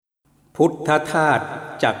พุทธธาตุ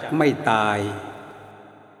จักไม่ตาย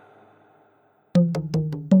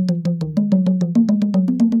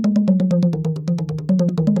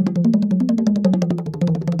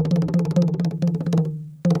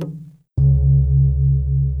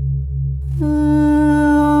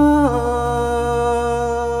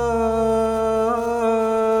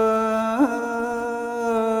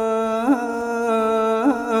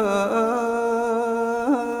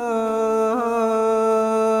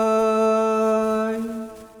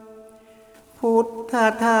พุทธ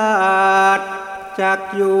ธาตุจัก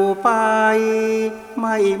อยู่ไปไ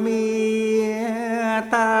ม่มี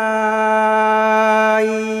ตาย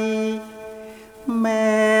แม้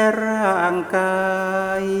ร่างกา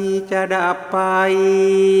ยจะดับไป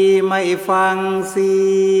ไม่ฟังเสี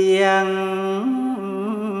ยง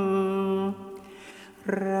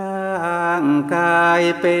ร่างกาย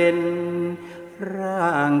เป็นร่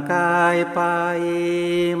างกายไป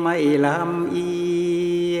ไม่ลำเอี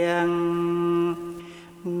ยง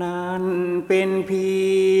นั่นเป็นเพี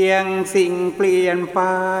ยงสิ่งเปลี่ยนไป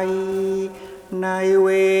ในเว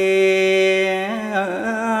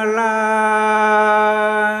ลา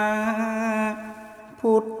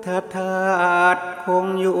พุทธธาตุคง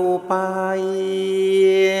อยู่ไป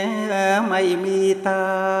ไม่มีต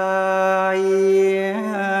าย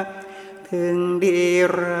ถึงดี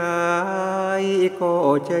ร้ายก็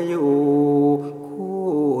จะอยู่คู่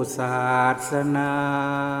ศาสนา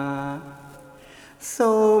ส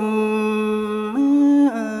ม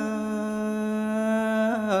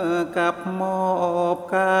กับมอบ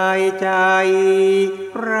กายใจ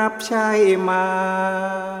รับใช้มา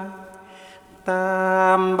ตา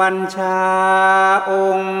มบัญชาอ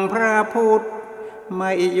งค์พระพุทธไ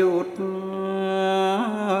ม่หยุด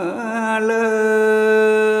เล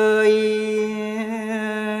ย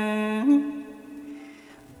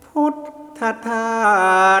พุทธธา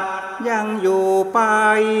ตุยังอยู่ไป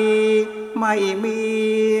ไม่มี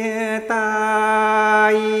ตา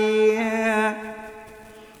ย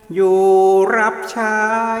อยู่รับใช้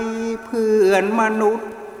เพื่อนมนุษย์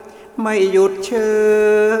ไม่หยุดเฉ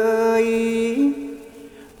ย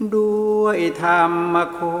ด้วยธรรม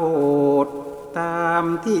โคตตาม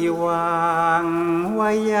ที่วางไว้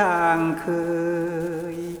อย่างเค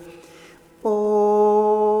ยโอ้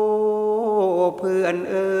เพื่อน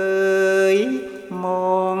เอ๋ยม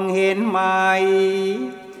องเห็นไหม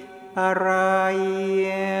อะไร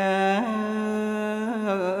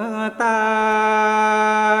ตา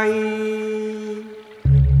ย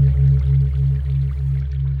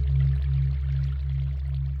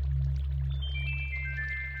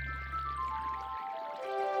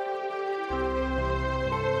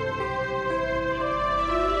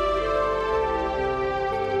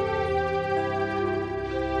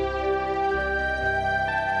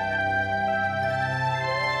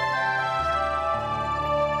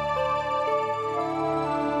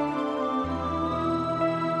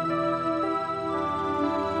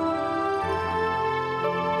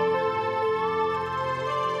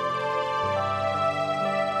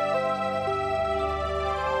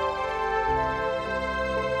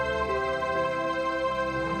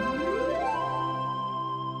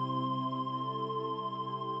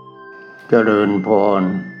เจริญพร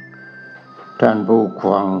ท่านผู้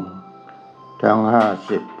ฟังทั้ง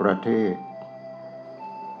50ประเทศ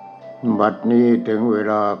บัดนี้ถึงเว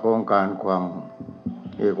ลาของการฟัง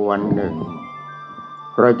อีกวันหนึ่ง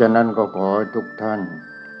เพราะฉะนั้นก็ขอให้ทุกท่าน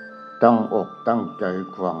ตั้งอกตั้งใจ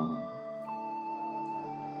ฟัง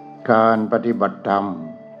การปฏิบัติธรรม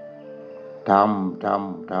ธรร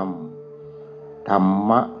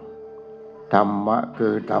มะคื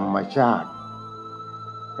อธรรมชาติ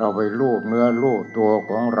เราไปลูบเนื้อลูบตัว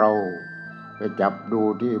ของเราไปจับดู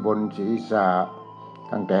ที่บนศีรษะ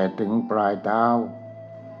ตั้งแต่ถึงปลายเท้า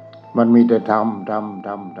มันมีแต่ธรรม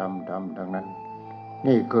ทั้งนั้น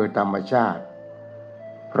นี่คือธรรมชาติ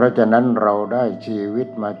เพราะฉะนั้นเราได้ชีวิต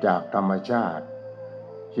มาจากธรรมชาติ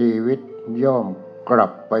ชีวิตย่อมกลั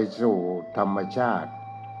บไปสู่ธรรมชาติ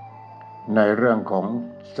ในเรื่องของ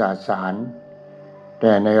สารแ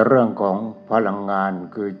ต่ในเรื่องของพลังงาน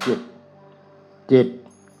คือจิต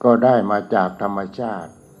ก็ได้มาจากธรรมชา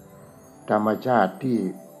ติที่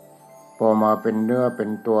พอมาเป็นเนื้อเป็น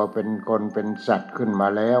ตัวเป็นคนเป็นสัตว์ขึ้นมา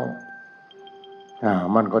แล้ว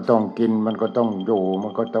มันก็ต้องกินมันก็ต้องอยู่มั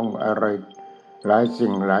นก็ต้องอะไรหลายสิ่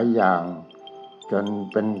งหลายอย่าง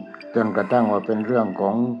จนกระทั่งว่าเป็นเรื่องข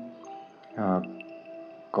อ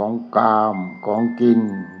งกามของกิน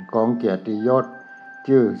ของเกียรติยศ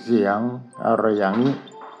ชื่อเสียงอะไรอย่างนี้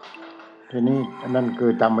ทีนี้นั่นคื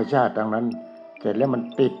อธรรมชาติทั้งนั้นเสร็จแล้วมัน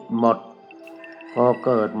ติดหมดพอเ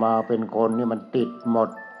กิดมาเป็นคนนี่มันติดหมด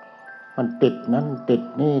มันติดนั้นติด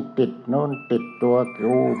นี่ติดโน้นติดตัว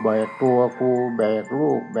กูแบกตัวกูแบกลู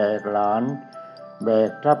กแบกหลานแบก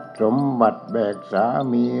ทรัพย์สมบัติแบกสา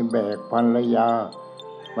มีแบกภรรยา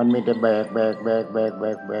มันมีแต่แบก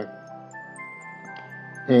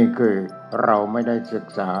นี่คือเราไม่ได้ศึก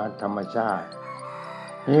ษาธรรมชาติ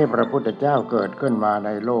นี่พระพุทธเจ้าเกิดขึ้นมาใน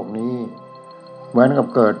โลกนี้เหมือนกับ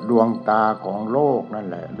เกิดดวงตาของโลกนั่น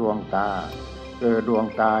แหละดวงตาคือดวง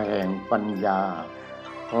ตาแห่งปัญญา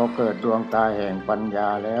พอเกิดดวงตาแห่งปัญญา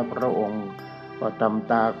แล้วพระองค์ก็ท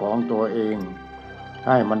ำตาของตัวเองใ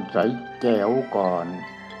ห้มันใสแจ๋วก่อน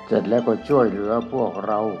เสร็จแล้วก็ช่วยเหลือพวก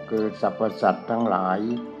เราคือสรรพสัตว์ทั้งหลาย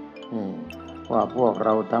ว่าพวกเร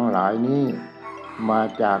าทั้งหลายนี้มา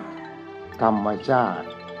จากธรรมชาติ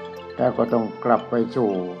แล้วก็ต้องกลับไป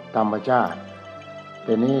สู่ธรรมชาติ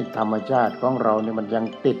ทีนี้ธรรมชาติของเราเนี่ยมันยัง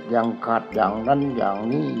ติดยังขัดอย่างนั้นอย่าง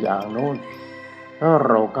นี้อย่างโน้นถ้า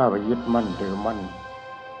เราเข้าไปยึดมั่นถือมั่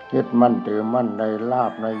นในลา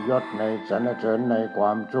ภในยศในสรรเสริญในคว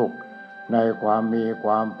ามสุขในความมีค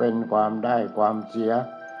วามเป็นความได้ความเสีย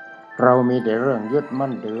เรามีแต่เรื่องยึดมั่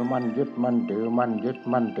นถือมั่น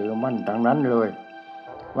ทั้งนั้นเลย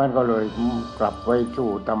มันก็เลยกลับไปสู่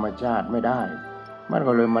ธรรมชาติไม่ได้มัน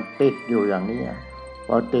ก็เลยมาติดอยู่อย่างนี้พ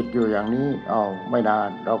อติดอยู่อย่างนี้ไม่นาน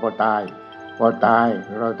เราก็ตายพอตาย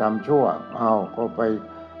เราทำชั่วก็ไป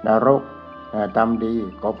นรกทำดี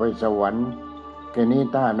ก็ไปสวรรค์ทีนี้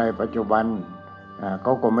ถ้าในปัจจุบันเข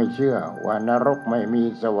าก็ไม่เชื่อว่านรกไม่มี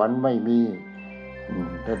สวรรค์ไม่มี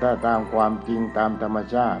แต่ถ้าตามความจริงตามธรรม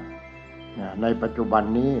ชาติในปัจจุบัน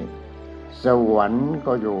นี้สวรรค์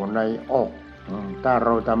ก็อยู่ในอกถ้าเร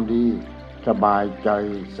าทำดีสบายใจ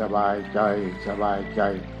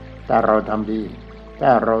ถ้าเราทำดีถ้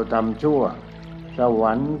าเราทำชั่วสว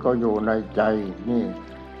รรค์ก็อยู่ในใจนี่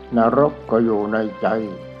นรกก็อยู่ในใ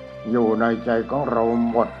จของเรา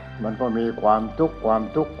หมดมันก็มีความทุกข์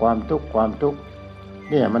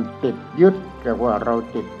เนี่ยมันติดยึดเรียกว่าเรา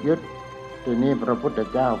ติดยึดทีนี้พระพุทธ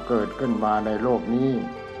เจ้าเกิดขึ้นมาในโลกนี้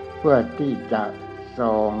เพื่อที่จะ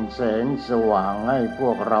ส่องแสงสว่างให้พ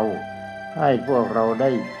วกเราได้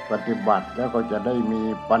ปฏิบัติแล้วก็จะได้มี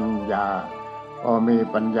ปัญญาพอมี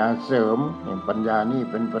ปัญญาเสริมปัญญานี่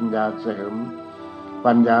เป็นปัญญาเสริม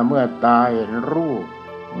ปัญญาเมื่อตาเห็นรูป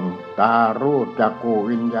ตารูปจักขุ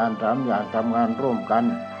วิญญาณสามอย่างทำงานร่วมกัน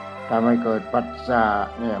ทำให้เกิดปัสสะ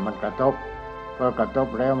เนี่ยมันกระทบพอกระทบ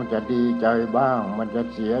แล้วมันจะดีใจบ้างมันจะ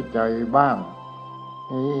เสียใจบ้าง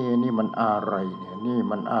นี่มันอะไรเนี่ยนี่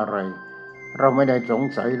มันอะไรเราไม่ได้สง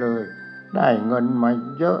สัยเลยได้เงินมา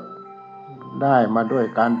เยอะได้มาด้วย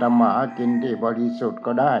การทำมาหากินที่บริสุทธิ์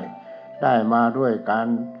ก็ได้มาด้วยการ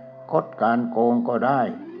คดการโกงก็ได้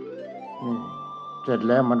เสร็จ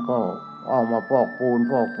แล้วมันก็ออกมาพอกพูน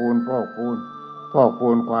ค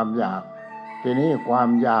วามอยากทีนี้ความ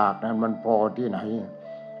อยากนั้นมันพอที่ไหน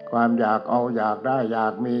ความอยากอยากได้อยา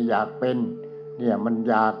กมีอยากเป็นเนี่ยมัน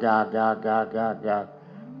อยาก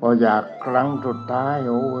พออยากครั้งสุดท้าย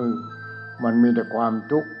มันมีแต่ความ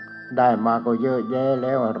ทุกข์ได้มาก็เยอะแยะแ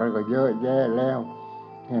ล้วอะไรก็เยอะแยะแล้ว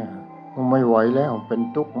ไม่ไหวแล้วเป็น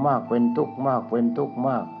ทุกข์มาก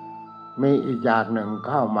มีอีกอย่างหนึ่งเ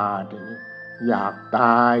ข้ามาทีนี้อยากต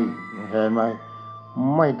ายเห็นไหม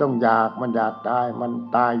ไม่ต้องอยากมันอยากตายมัน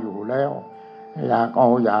ตายอยู่แล้วอยาก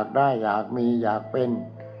อยากได้อยากมีอยากเป็น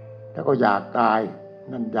แล้วก็อยากตาย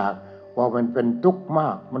นั่นอยากพอมันเป็นทุกข์มา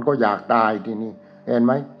กมันก็อยากตายทีนี้เห็นไห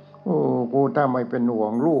มกูถ้าไม่เป็นห่ว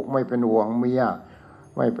งลูกไม่เป็นห่วงเมีย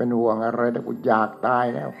ไม่เป็นห่วงอะไรแต่กูอยากตาย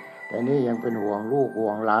แล้วแต่นี่ยังเป็นห่วงลูกห่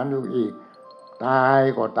วงหลานอยู่อีกตาย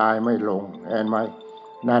ก็ตายไม่ลงเห็นไหม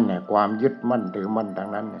นั่นแหละความยึดมั่นถือมั่นทั้ง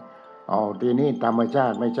นั้นทีนี้ธรรมชา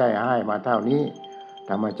ติไม่ใช่ให้มาเท่านี้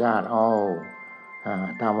ธรรมชาติ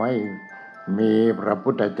ทำให้มีพระพุ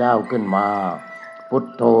ทธเจ้าขึ้นมาพุท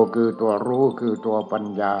โธคือตัวรู้คือตัวปัญ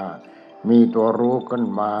ญามีตัวรู้ขึ้น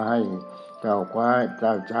มาให้เจ้า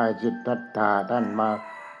ชายสิทธัตถะท่านมา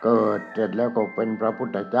เกิดเสร็จแล้วก็เป็นพระพุท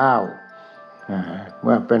ธเจ้าเ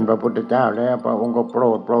มื่อเป็นพระพุทธเจ้าแล้วพระองค์ก็โปร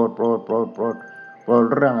ด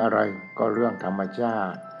เรื่องอะไรก็เรื่องธรรมชา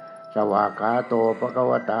ติสวากขาโตภค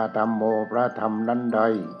วตาธัมโมพระธรรมนั้นใด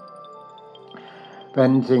เป็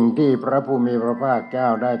นสิ่งที่พระผู้มีพระภาคเจ้า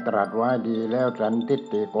ได้ตรัสไว้ดีแล้วสันทิฏ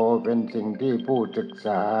ฐิโกเป็นสิ่งที่ผู้ศึกษ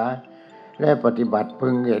าและปฏิบัติพึ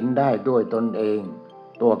งเห็นได้ด้วยตนเอง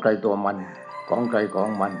ตัวใครตัวมันของใครของ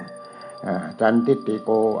มันสันทิฏฐิโ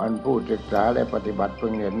กอันผู้ศึกษาและปฏิบัติพึ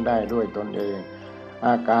งเห็นได้ด้วยตนเองอ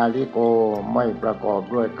ากาลิโกไม่ประกอบ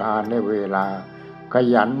ด้วยการและเวลาข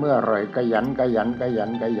ยันเมื่อไรขยันเมื่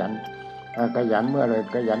อไร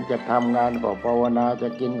ขยันจะทำงานก็ภาวนาจะ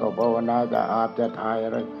กินก็ภาวนาจะอาบจะถ่ายอ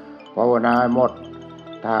ะไรภาวนาหมด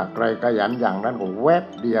ถ้าใครขยันอย่างนั้นก็แวบ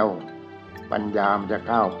เดียวปัญญามจะเ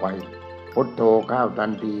ข้าไป พุทโธเข้าทั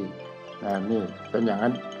นทีนี่เป็นอย่าง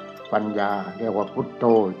นั้นปัญญาเรียกว่าพุทโธ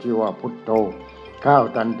ชื่อว่าพุทโธเข้า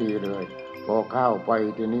ทันทีเลยพอเข้าไป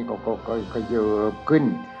ทีนี้ก็ขยับขึ้น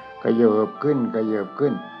ขยับขึ้นขยับขึ้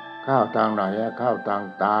นเข้าทางไหนเข้าทาง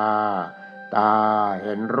ตาเ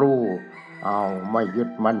ห็นรูปเอาไม่ยึด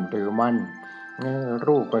มั่นถือมั่น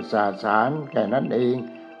รูปประสานแค่นั้นเอง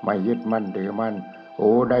ไม่ยึดมั่นถือมั่นโ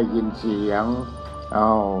อ้ได้ยินเสียง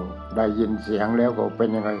ได้ยินเสียงแล้วก็เป็น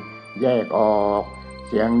ยังไงแยกออก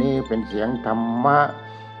เสียงนี้เป็นเสียงธรรมะ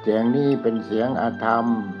เสียงนี้เป็นเสียงอธรรม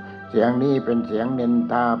เสียงนี้เป็นเสียงนิน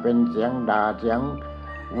ทาเป็นเสียงด่าเสียง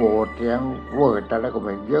โหวตเสียงเวิร์ดอะไรก็ไป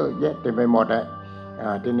เยอะแยะเต็มไปหมด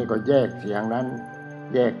ทีนี้ก็แยกเสียงนั้น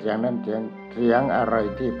เสียงอะไร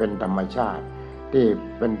ที่เป็นธรรมชาติที่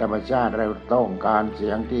เป็นธรรมชาติเราต้องการเสี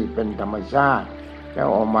ยงที่เป็นธรรมชาติแล้ว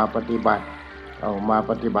ออกมาปฏิบั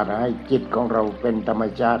ติให้จิตของเราเป็นธรรม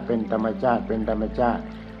ชาติเป็นธรรมชาติเป็นธรรมชาติ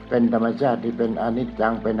เป็นธรรมชาติที่เป็นอนิจจั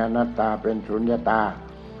งเป็นอนัตตาเป็นสุญญตา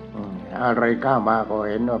อะไรเข้ามาก็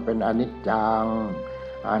เห็นว่าเป็นอนิจจัง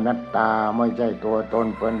อนัตตาไม่ใช่ตัวตน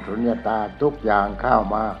เป็นสุญญตาทุกอย่างเข้า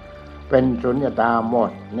มาเป็นสุญญตาหม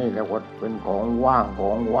ดนี่เรียกว่าเป็นของว่าง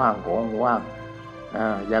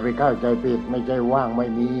อย่าไปเข้าใจผิดไม่ใช่ว่างไม่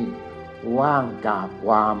มีว่างจากค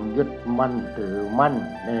วามยึดมั่นถือมั่น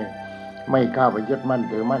นี่ไม่เข้าไปยึดมั่น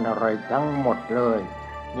ถือมั่นอะไรทั้งหมดเลย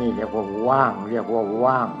นี่เรียกว่าว่าง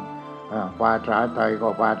ภาษาไทยก็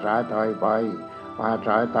ภาษาไทยไปภาษ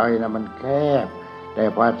าไทยนะมันแคบแต่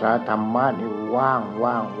ภาษาธรรมะนี่ว่าง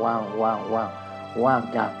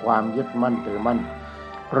จากความยึดมั่นถือมั่น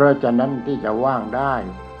เพราะฉะนั้นที่จะว่างได้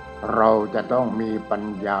เราจะต้องมีปัญ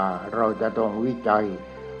ญาเราจะต้องวิจัย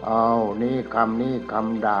นี่คำนี้ค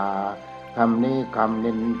ำด่าคำนี้คำ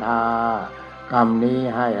นินทาคำนี้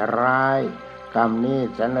ให้ร้ายคำนี้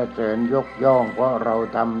สรรเสริญยกย่องเพราะเรา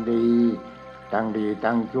ทำดีทั้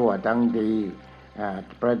งชั่วทั้งดี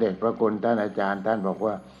พระเดชพระคุณท่านอาจารย์ท่านบอก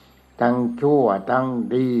ว่าทั้งชั่วทั้ง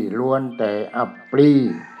ดีล้วนแต่อับปรี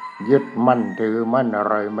ยึดมั่นถือมั่นอะ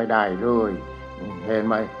ไรไม่ได้เลยเห็น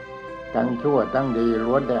ไหมทั้งชั่วทั้งดี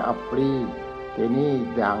ล้วนแต่อับปรีทีนี้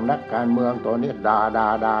อย่างนักการเมืองตัวนี้ด่า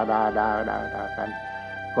กัน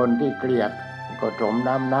คนที่เกลียดก็ถม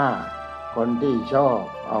น้ำหน้าคนที่ชอบ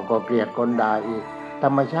ก็เกลียดคนด่าอีกธร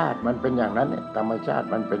รมชาติมันเป็นอย่างนั้นเนี่ยธรรมชาติ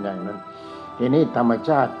มันเป็นอย่างนั้นทีนี้ธรรม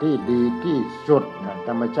ชาติที่ดีที่สุดธ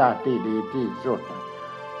รรมชาติที่ดีที่สุด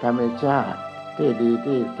ธรรมชาติที่ดี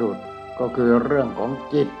ที่สุดก็คือเรื่องของ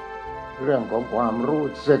จิตเรื่องของความรู้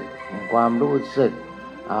สึก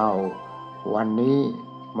วันนี้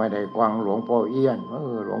ไม่ได้ฟังหลวงพ่อเอี้ยน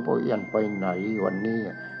หลวงพ่อเอี้ยนไปไหนวันนี้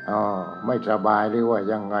ไม่สบายหรือว่า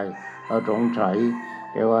ยังไงเราสงสัย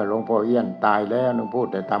แต่ว่าหลวงพ่อเอี้ยนตายแล้วนึกพูด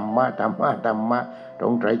แต่ธรรมะส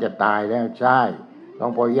งสัยจะตายแล้วใช่หลว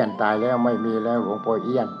งพ่อเอี้ยนตายแล้วไม่มีแล้วหลวงพ่อเ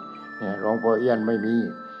อี้ยนหลวงพ่อเอี้ยนไม่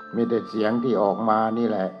มีแต่เสียงที่ออกมานี่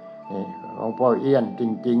แหละหลวงพ่อเอี้ยนจ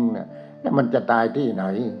ริงๆนะแล้วมันจะตายที่ไหน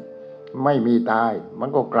ไม่มีตายมัน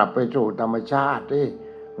ก็กลับไปสู่ธรรมชาติที่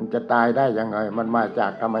มันจะตายได้ยังไงมันมาจา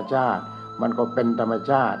กธรรมชาติมันก็เป็นธรรม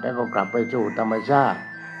ชาติแล้วก็กลับไปสู่ธรรมชาติ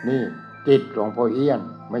นี่จิตหลวงพ่อเอี้ยน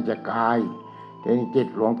ไม่ใช่กายแต่จิต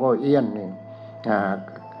หลวงพ่อเอี้ยนนี่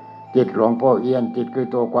จิตหลวงพ่อเอี้ยนจิตคือ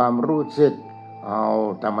ตัวความรู้สึกเอา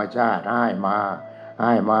ธรรมชาติให้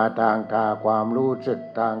มาทางตาความรู้สึก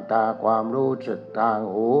ทางตาความรู้สึกทาง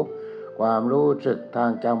หูความรู้สึกทา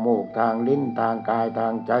งจมูกทางลิ้นทางกายทา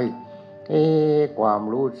งใจความ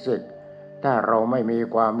รู้สึกถ้าเราไม่มี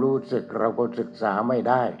ความรู้สึกเราก็ศึกษาไม่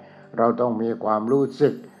ได้เราต้องมีความรู้สึ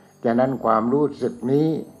กฉะนั้นความรู้สึกนี้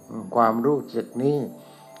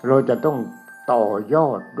เราจะต้องต่อยอ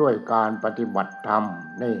ดด้วยการปฏิบัติธรรม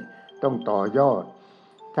นี่ต้องต่อยอด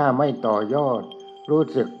ถ้าไม่ต่อยอดรู้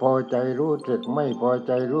สึกพอใจรู้สึกไม่พอใ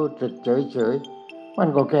จรู้สึกเฉยมัน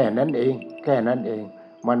ก็แค่นั้นเอง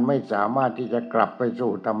มันไม่สามารถที่จะกลับไป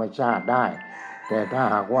สู่ธรรมชาติได้แต่ถ้า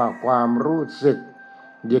หากว่าความรู้สึก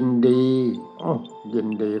ยินดี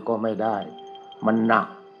ก็ไม่ได้มันหนัก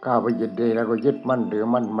เข้าไปยินดีแล้วก็ยึดมั่นถือ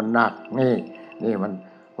มั่นมันหนักนี่มัน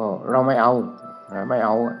เราไม่เอา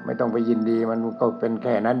ไม่ต้องไปยินดีมันก็เป็นแ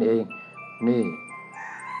ค่นั้นเองนี่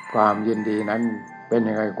ความยินดีนั้นเป็น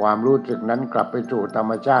ยังไงความรู้สึกนั้นกลับไปสู่ธรร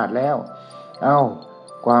มชาติแล้ว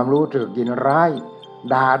ความรู้สึกยินร้าย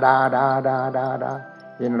ด่า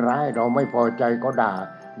ยินร้ายเราไม่พอใจก็ด่า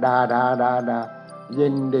ยิ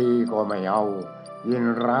นดีก็ไม่เอายิน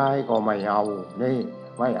ร้ายก็ไม่เอานี่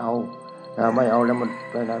ไม่เอาแล้วมัน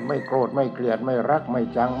ไม่โกรธไม่เกลียดไม่รักไม่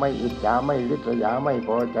ชังไม่อิจฉาไม่ริษยาไม่พ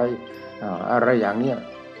อใจอะไรอย่างเนี้ย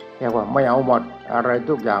แค่ว่าไม่เอาหมดอะไร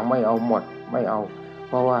ทุกอย่างไม่เอาหมดไม่เอาเ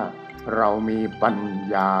พราะว่าเรามีปัญ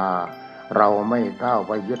ญาเราไม่ก้าวไ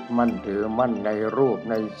ปยึดมั่นถือมั่นในรูป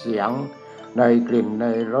ในเสียง ในกลิ่นใน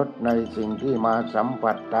รสในสิ่งที่มาสัม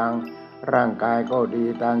ผัสทางร่างกายก็ดี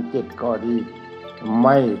ทางจิตก็ดีไ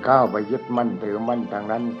ม่เข้าไปยึดมั่นถือมั่นทาง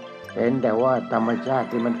นั้นเห็นแต่ว่าธรรมชาติ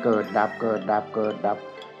ที่มันเกิดดับเกิดดับเกิดดับ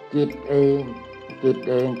จิตเอง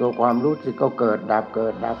ตัวความรู้สึกก็เกิดดับเกิ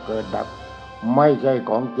ดดับเกิดดับไม่ใช่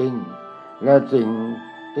ของจริงแล้วสิ่ง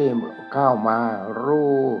ที่เข้ามารู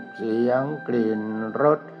ปเสียงกลิ่นร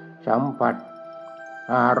สสัมผัส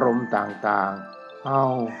อารมณ์ต่างๆ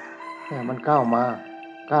เนี่ยมันเข้าม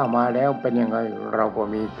าแล้วเป็นยังไงเราก็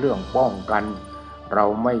มีเครื่องป้องกันเรา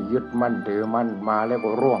ไม่ยึดมั่นถือมั่นมาแล้วก็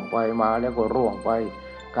ร่วงไปมาแล้วก็ร่วงไป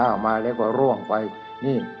ก้าวมาแล้วก็ร่วงไป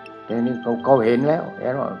นี่ทีนี้เขาเห็นแล้วเห็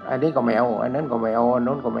นว่าอันนี้ก็ไม่เอาอันนั้นก็ไม่เอาอัน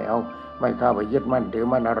นั้นก็ไม่เอาไม่เข้าไปยึดมั่นถือ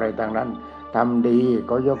มั่นอะไรต่างนั้นทำดี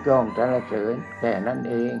ก็ยกย่องสรรเสริญแค่นั้น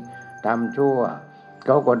เองทำชั่วเข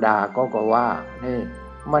าก็ด่าเขาก็ว่านี่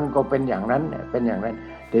มันก็เป็นอย่างนั้นเป็นอย่างนั้น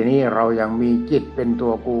ทีนี้เรายังมีจิตเป็นตั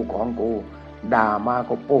วกูของกูด่ามา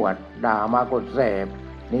ก็ปวดด่ามาก็แสบ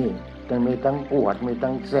นี่มีทั้งปวดมี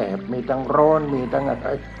ทั้งแสบมีทั้งร้อนมีทั้งอะไร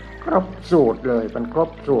ครบสูตรเลยมันครบ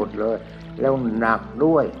สูตรเลยแล้วหนัก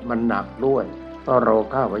ด้วยมันหนักด้วยเพราะเรา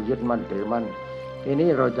เข้าไปยึดมั่นถือมั่นทีนี้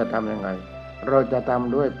เราจะทำยังไงเราจะท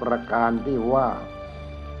ำด้วยประการที่ว่า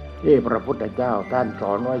ที่พระพุทธเจ้าท่านส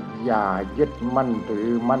อนว่าอย่ายึดมั่นถือ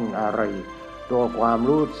มั่นอะไรตัวความ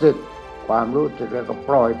รู้สึกแล้วก็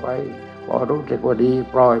ปล่อยไปพอรู้สึกว่าดี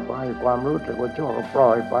ปล่อยไปความรู้สึกว่าชั่วก็ปล่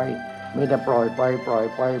อยไปมีแต่ปล่อยไป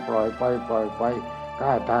ก้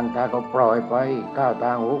าวทางตาก็ปล่อยไปก้าวท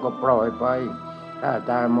างหูก็ปล่อยไปก้าว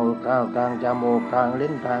ทางจมูกทางลิ้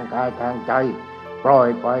นทางกายทางใจปล่อย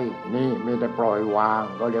ไปนี่มีแต่ปล่อยวาง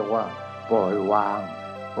ก็เรียกว่าปล่อยวาง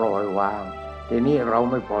ทีนี้เรา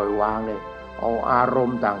ไม่ปล่อยวางเลยเอาอารม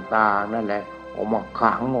ณ์ต่างๆนั่นแหละเอามา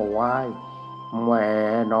ขังเอาไว้แหม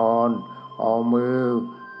นอนเอามือ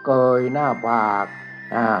เกยหน้าผาก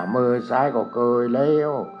มือซ้ายก็เกยแล้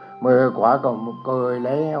วมือขวาก็เกยแ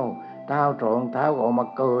ล้วเท้าสองเท้าก็มา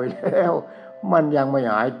เกยแล้วมันยังไม่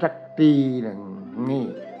หายสักทีหนึ่งนี่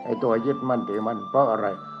ไอ้ตัวยึดมั่นถือมั่นเพราะอะไร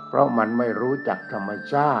เพราะมันไม่รู้จักธรรม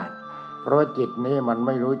ชาติเพราะจิตนี้มันไ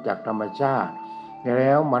ม่รู้จักธรรมชาติแ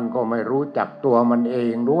ล้วมันก็ไม่รู้จักตัวมันเอ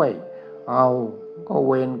งด้วยก็เ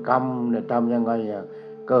วรกรรมเนี่ยทำยังไง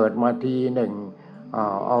เกิดมาทีหนึ่ง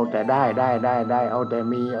เอาแต่ได้เอาแต่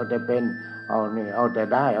มีเอาแต่เป็นเอาแต่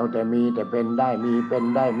ได้เอาแต่มีแต่เป็นได้มีเป็น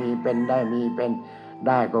ได้มีเป็นได้มีเป็นไ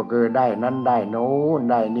ด้ก็คือได้นั้นได้โน้น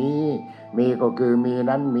ได้นี้มีก็คือมี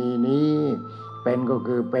นั้นมีนี้เป็นก็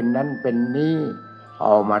คือเป็นนั้นเป็นนี้เอ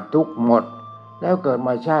ามาทุกหมดแล้วเกิดม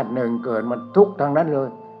าชาติหนึ่งเกิดมาทุกทางนั้นเลย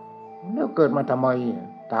แล้วเกิดมาทำไม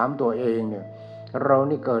ถามตัวเองเนี่ยเรา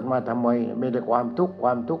นี่เกิดมาทำไมมีแต่ความทุกข์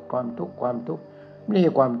นี่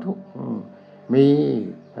ความทุกข์มี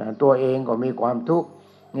ตัวเองก็มีความทุกข์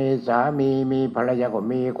มีสามีมีภรรยาก็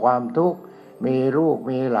มีความทุกข์มีลูก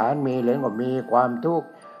มีหลานมีเหลนก็มีความทุกข์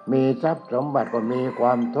มีทรัพย์สมบัติก็มีคว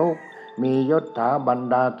ามทุกข์มียศถาบรร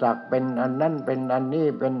ดาศักดิ์เป็นอันนั้นเป็นอันนี้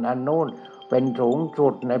เป็นอันโน้นเป็นสูงสุ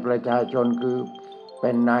ดในประชาชนคือเป็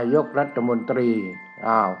นนายกรัฐมนตรี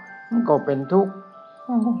มันก็เป็นทุกข์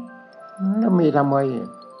แล้วมีทำไม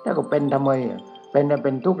แล้วก็เป็นทำไมเ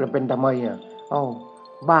ป็นทุกข์แล้วเป็นทำไม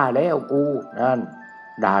บ้าแล้วกูนั่น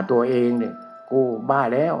ด่าตัวเองเนี่ยกูบ้า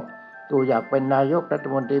แล้วกูอยากเป็นนายกรัฐ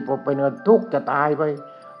มนตรีพอเป็นทุกข์จะตายไป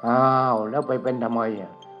แล้วไปเป็นทำไม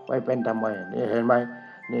ไปเป็นทำไมนี่เห็นไหม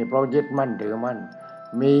นี่เพราะยึดมั่นถือมั่น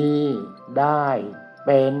มีได้เ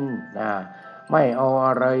ป็นไม่เอาอ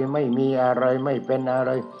ะไรไม่มีอะไรไม่เป็นอะไ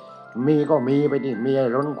รมีก็มีไปดิมี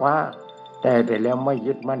ล้นคว้าแต่แล้วไม่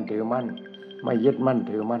ยึดมั่นถือมั่นไม่ยึดมั่น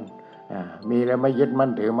ถือมั่นมีแล้วไม่ยึดมั่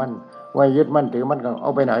นถือมั่นว่ายึดมั่นถือมั่นก็เอ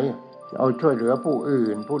าไปไหนเอาช่วยเหลือผู้อื่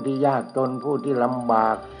นผู้ที่ยากจนผู้ที่ลำบา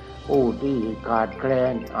กผู้ที่ขาดแคล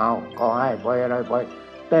นก็ให้ไปอะไรไป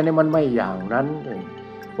แต่นี่มันไม่อย่างนั้น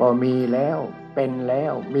พอมีแล้วเป็นแล้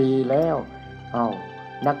วมีแล้ว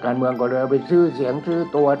นักการเมืองก็เลยเอาไปซื้อเสียงซื้อ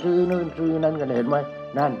ตัวซื้อนู่นซื้อนั่นกันเห็นไหม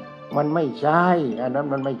นั่นมันไม่ใช่อันนั้น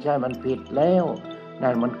มันไม่ใช่มันผิดแล้ว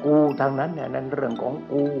นั่นมันกูทางนั้นนั่นเรื่องของ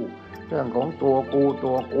กูเรื่องของตัวกู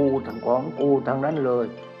ทางของกูทางนั้นเลย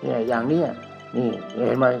เนี่ยอย่างเนี้ยนี่เ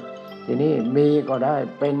ห็นไหมทีนี้มีก็ได้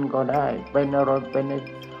เป็นก็ได้เป็นอะไรเ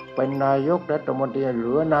ป็นนายกรัฐมนตรีห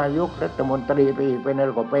รือนายกรัฐมนตรีไปอีกเป็นอะไร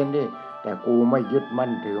ก็เป็นดิแต่กูไม่ยึดมั่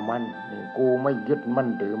นถือมั่นนี่กูไม่ยึดมั่น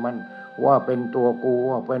ถือมั่นว่าเป็นตัวกู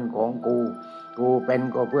ว่าเป็นของกูเป็น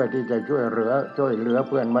ก็เพื่อที่จะช่วยเหลือเ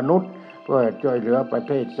พื่อนมนุษย์เพื่อช่วยเหลือประเ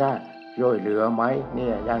ทศชาติช่วยเหลือไหมเนี่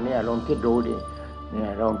ยอย่างนี้ลองคิดดูดิเนี่ย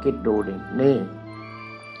ลองคิดดูดินี่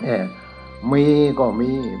มีก็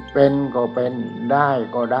มีเป็นก็เป็นได้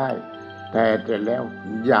ก็ได้แต่เสร็จแล้ว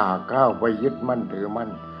อย่าเข้าไปยึดมั่นถือมั่น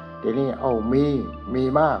ทีนี้มี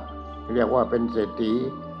มาก เรียกว่าเป็นเศรษฐี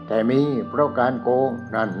แต่มีเพราะการโกง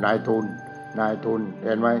นั่นนายทุนเ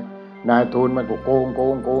ห็นไหมนายทุนมันก็โก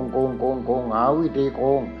งหาวิธีโก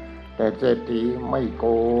งแต่เศรษฐีไม่โก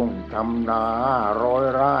งทำนา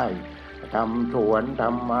100 ไร่ทำสวนท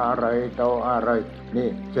ำอะไรต่ออะไรนี่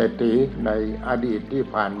เศรษฐีในอดีตที่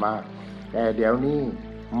ผ่านมาแต่เดี๋ยวนี้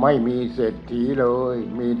ไม่มีเศรษฐีเลย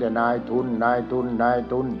มีแต่นายทุน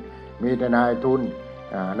มีแต่นาย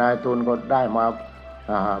ทุนก็ได้มา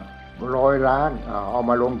100 ล้านเอา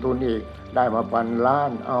มาลงทุนอีกได้มา1,000 ล้าน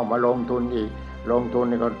เอามาลงทุนอีกลงทุน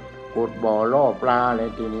นี่ก็ขุดบ่อล่อปลาอะไร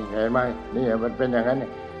ทีนี้เห็นไหมนี่มันเป็นอย่างนั้น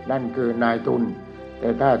นั่นคือนายทุนแต่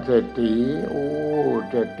ถ้าเศรษฐี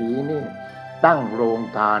เศรษฐีนี่ตั้งโรง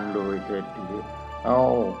ทานเลยเศรษฐี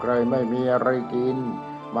ใครไม่มีอะไรกิน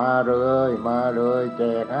มาเลยแจ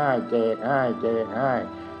กให้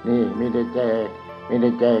นี่มีแต่แจก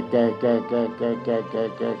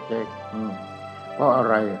เพราะอะ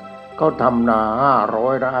ไรเขาทำนา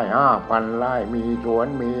500 ไร่ 5,000 ไร่มีสวน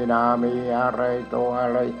มีนามีอะไรตัวอะ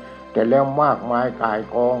ไรแต่แล้วมากมายก่าย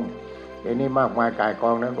กองทีนี้มากมายก่ายก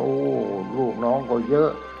องนั้นลูกน้องก็เยอะ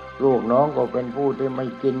ลูกน้องก็เป็นผู้ที่ไม่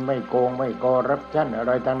กินไม่โกงไม่คอร์รัปชันอะไ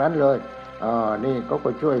รทั้งนั้นเลยนี่เขาก็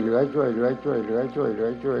ช่วยเหลือเกื้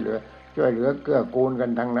อกูลกั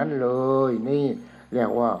นทั้งนั้นเลยนี่เรียก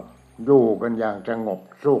ว่าอยู่กันอย่างสงบ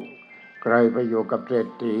สุขใครไปอยู่กับเศรษ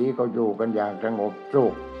ฐีก็อยู่กันอย่างสงบสุ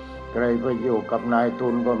ขใครไปอยู่กับนายทุ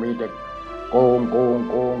นก็มีแต่โกง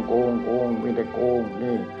มีแต่โกง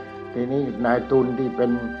นี่ทีนี้นายทุนที่เป็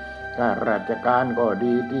นข้าราชการก็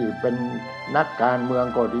ดีที่เป็นนักการเมือง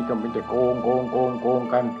ก็ดีก็มีแต่โกง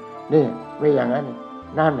กันนี่ไม่อย่างนั้น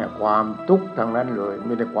นั่นเนี่ยความทุกข์ทั้งนั้นเลย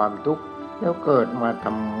มีแต่ความทุกข์แล้วเกิดมาท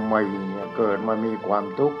ำไมเนี่ยเกิดมามีความ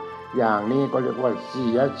ทุกข์อย่างนี้ก็เรียกว่าเสี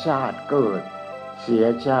ยชาติเกิด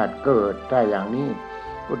ถ้าอย่างนี้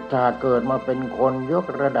พุทธาเกิดมาเป็นคนยก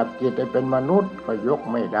ระดับจิตให้เป็นมนุษย์ก็ยก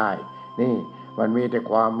ไม่ได้นี่มันมีแต่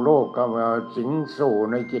ความโลภเข้ามาสิงสู่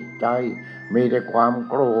ในจิตใจมีแต่ความ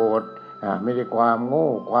โกรธมีแต่ความโง่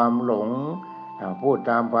ความหลงพูด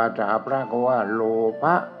ตามภาษาพระก็ว่าโลภ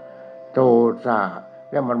ะโทสะ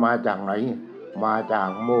แล้วมันมาจากไหนมาจาก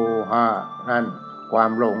โมหะนั่นควา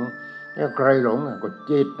มหลงแล้วใครหลงก็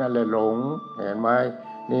จิตนั่นแหละหลงเห็นไหม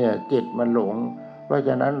เนี่ยจิตมันหลงเพราะฉ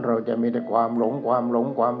ะนั้นเราจะมีแต่ความหลงห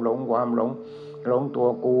ลงตัว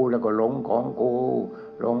กูแล้วก็หลงของกู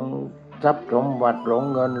หลงทรัพย์สมบัติหลง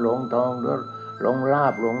เงินหลงทองหลงลา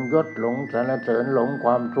ภหลงยศหลงสรรเสริญหลงคว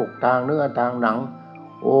ามสุขทางเนื้อทางหนัง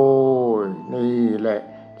นี่แหละ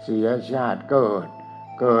เสียชาติเ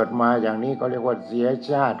กิดมาอย่างนี้ก็เรียกว่าเสีย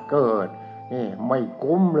ชาติเกิดนี่ไม่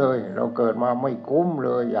คุ้มเลยเราเกิดมาไม่คุ้มเล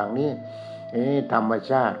ยอย่างนี้ธรรม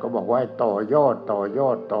ชาติก็บอกว่าต่อยอด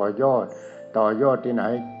ที่ไหน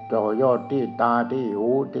ต่อยอดที่ตาที่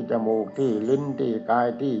หูที่จมูกที่ลิ้นที่กาย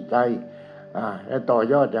ที่ใจแล้วต่อ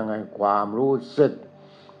ยอดยังไงความรู้สึก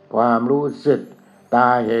ตา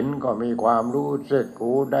เห็นก็มีความรู้สึก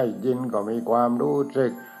หูได้ยินก็มีความรู้สึ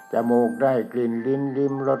กจมูกได้กลิ่นลิ้นลิ้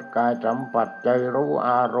มรสกายสัมผัสใจรู้อ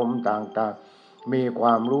ารมณ์ต่างๆมีคว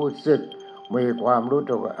ามรู้สึกมีความรู้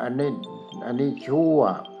ตัวอันนี้ชั่ว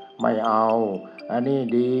ไม่เอาอันนี้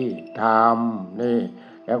ดีทำนี่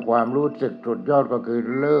แล้วความรู้สึกสุดยอดก็คือ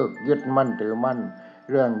เลิกยึดมั่นถือมั่น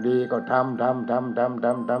เรื่องดีก็ทำ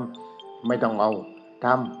ไม่ต้องเอา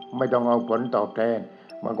ไม่ต้องเอาผลตอบแทน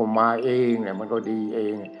มันก็มาเองเนี่ยมันก็ดีเอ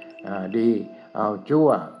งดีเอาชั่ว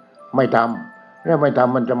ไม่ทำแล้วไม่ท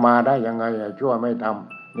ำมันจะมาได้ยังไงชั่วไม่ท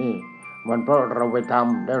ำนี่มันเพราะเราไปท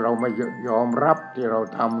ำแล้วเราไม่ยอมรับที่เรา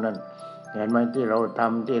ทำนั่นเห็นไหมที่เราท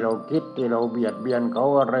ำที่เราคิดที่เราเบียดเบียนเขา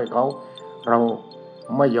อะไรเขาเรา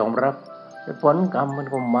ไม่ยอมรับผลกรรมมัน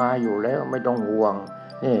ก็มาอยู่แล้วไม่ต้องห่วง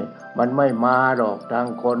นี่มันไม่มาหรอกทาง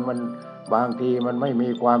คนมันบางทีมันไม่มี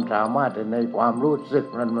ความสามารถในความรู้สึก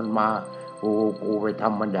นั้นมันมากูไปท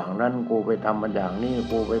ำมันอย่างนั้นกูไปทำมันอย่างนี้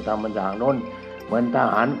กูไปทำมันอย่างโน้นเหมือนท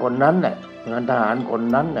หารคนนั้นน่ะทหารคน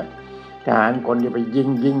ที่ไปยิ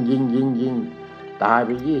งตายไป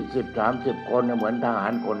20-30 คนเหมือนทหา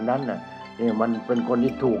รคนนั้นน่ะนี่มันเป็นคน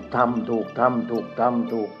ที่ถูกทำ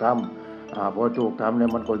พอถูกทำเนี่ย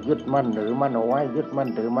มันก็ยึดมั่นถือมั่นเอาไว้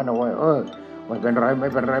ไม่เป็นไร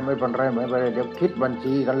เดี๋ยวคิดบัญ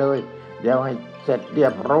ชีกันเลยเดี๋ยวให้เสร็จเรีย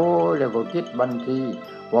บร้อยแล้วก็คิดบัญชี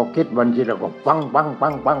พอคิดบัญชีแล้วก็ปังกั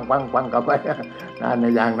นไปนั่น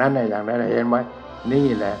อย่างนั้นเห็นไหมนี่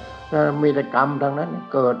แหละมีแต่กรรมทั้งนั้น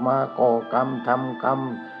เกิดมาก่อกรรมทำกรรม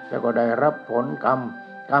แล้วก็ได้รับผลกรรม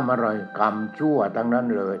อะไรกรรมชั่วทั้งนั้น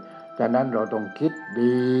เลยฉะนั้นเราต้องคิด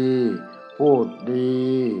ดีพูดดี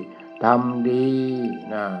ทำดี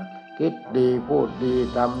นะคิดดีพูดดี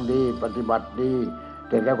ทำดีปฏิบัติดี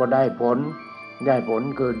แต่แล้วก็ได้ผล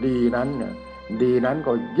คือดีนั้น ดีนั้น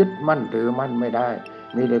ก็ยึดมั่นถือมั่นไม่ได้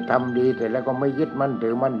มีแต่ทำดีแต่แล้วก็ไม่ยึดมั่นถื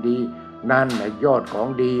อมั่นดีนั่นแหละยอดของ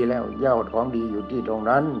ดีแล้วยอดของดีอยู่ที่ตรง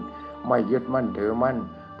นั้นไม่ยึดมั่นถือมั่น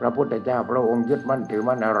พระพุทธเจ้าพระองค์ยึดมั่นถือ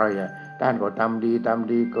มั่นอะไรท่านก็ทำดี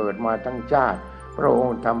เกิดมาทั้งชาติพระอง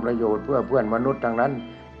ค์ทำประโยชน์เพื่อเพื่อนมนุษย์ทั้งนั้น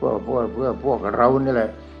เพื่อพวกเรานี่แหล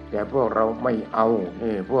ะแต่พวกเราไม่เอา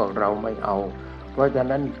นี่พวกเราไม่เอาเพราะฉะ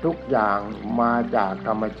นั้นทุกอย่างมาจากธ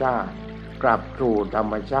รรมชาติกลับสู่ธร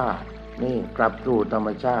รมชาตินี่กลับสู่ธรรม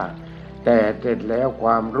ชาติแต่เสร็จแล้วคว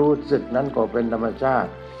ามรู้สึกนั้นก็เป็นธรรมชา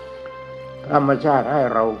ติให้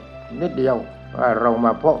เรานิดเดียวว่าเราม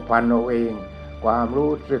าเพาะพันธุ์เอาเองความ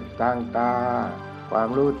รู้สึกทางตาความ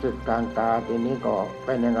รู้สึกทางตาทีนี้ก็เ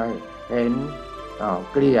ป็นยังไงเห็น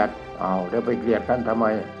เกลียดแล้วไปเกลียดกันทำไม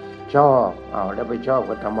ชอบแล้วไปชอบ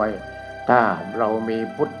กันทำไมถ้าเรามี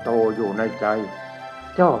พุทโธอยู่ในใจ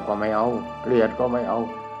ชอบก็ไม่เอาเกลียดก็ไม่เอา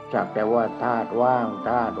จากแต่ว่าธาตุว่าง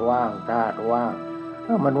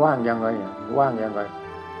มันว่างยังไง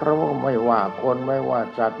เพราะไม่ว่าคนไม่ว่า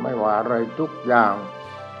สัตว์ไม่ว่าอะไรทุกอย่าง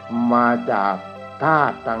มาจากธา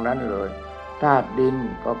ตุทั้งนั้นเลยธาตุดิน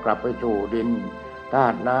ก็กลับไปสู่ดินธา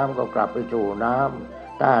ตุน้ำก็กลับไปสู่น้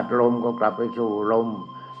ำธาตุลมก็กลับไปสู่ลม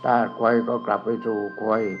ธาตุไฟก็กลับไปสู่ไฟ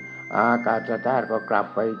อากาศธาตุก็กลับ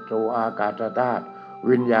ไปสู่อากาศธาตุ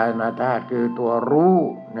วิญญาณธาตุคือตัวรู้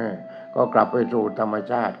เนี่ยก็กลับไปสู่ธรรม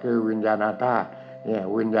ชาติคือวิญญาณธาตุเนี่ย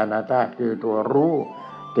วิญญาณธาตุคือตัวรู้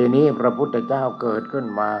ทีนี้พระพุทธเจ้าเกิดขึ้น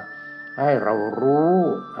มาให้เรา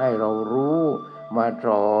รู้มาส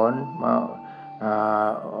อนมา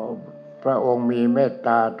พระองค์มีเมตต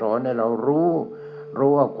าสอนให้เรารู้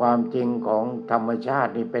ว่าความจริงของธรรมชา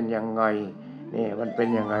ตินี่เป็นยังไงนี่มันเป็น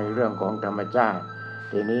ยังไงเรื่องของธรรมชาติ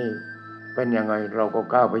ทีนี้เป็นยังไงเราก็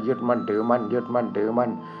ก้าวไปยึดมั่นถือมั่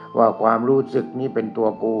นว่าความรู้สึกนี้เป็นตัว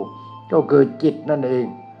กูก็คือจิตนั่นเอง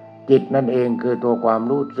คือตัวความ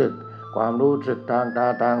รู้สึกทางตา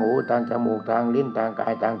ทางหูทางจมูกทางลิ้นทางกา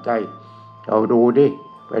ยทางใจเราดูดิ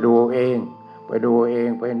ไปดูเองไ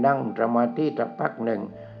ปนั่งสมาธิสักพักหนึ่ง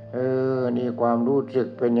นี่ความรู้สึก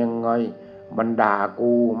เป็นยังไงมันด่า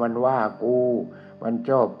กูมันว่ากูมัน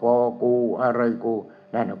ชอบพอกูอะไรกู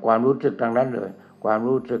นั่นความรู้สึกทางนั้นเลยความ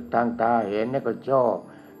รู้สึกทางตาเห็นนี่ก็ชอบ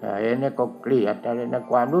เห็นนี่ก็เกลียดอะไรนะ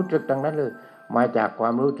ความรู้สึกทางนั้นเลยมาจากควา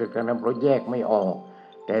มรู้สึกทางนั้นเพราะแยกไม่ออก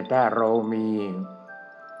แต่ถ้าเรามี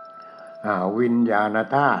วิญญาณ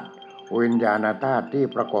ธาตุที่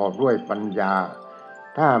ประกอบด้วยปัญญา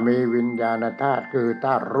ถ้ามีวิญญาณธาตุคือธ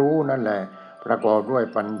าตุรู้นั่นแหละประกอบด้วย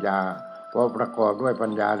ปัญญาพอประกอบด้วยปั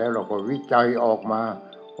ญญาแล้วเราก็วิจัยออกมา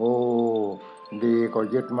โอ้ดีก็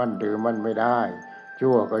ยึดมั่นถือมั่นไม่ได้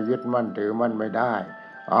ชั่วก็ยึดมั่นถือมั่นไม่ได้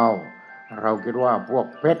เราคิดว่าพวก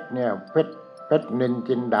เพชรเนี่ยเพชรนิน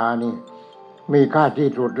จินดานี่มีค่าที่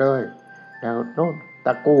สุดเลยแล้วนู้นต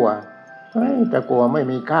ะกั่วไม่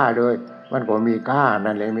มีค่าเลยมันก็มีค่า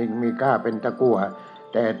นั่นแหละมีค่าเป็นตะกั่ว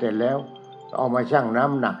แต่เสร็จแล้วเอามาชั่งน้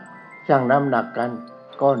ำหนักกัน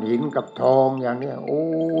ก้อนหินกับทองอย่างนี้โอ้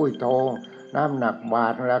ยทองน้ำหนักบา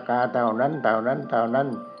ทราคาเท่านั้น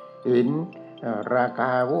หินราคา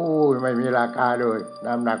โอ้ยไม่มีราคาเลย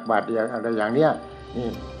น้ำหนักบาทเดียวอะไรอย่างเนี้ยนี่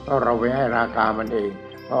เพราะเราไปให้ราคามันเอง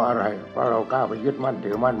เพราะอะไรเพราะเรากล้าไปยึดมั่น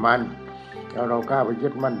ถือมั่นมันแล้วเรากล้าไปยึ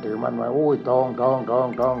ดมั่นถือมั่นว่าโอ้ยทอง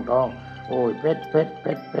โอ้ยเพชร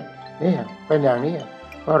นี่เป็นอย่างนี้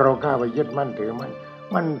เพราะเรากล้าไปยึดมั่นถือ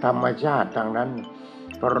มันธรรมชาติทางนั้น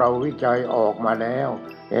พอเราวิจัยออกมาแล้ว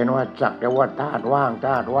เห็นว่าจักแต่ว่าธาตุว่าง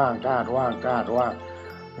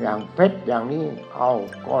อย่างเพชรอย่างนี้เอา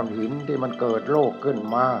ก้อนหินที่มันเกิดโลกขึ้น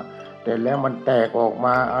มาแต่แล้วมันแตกออกม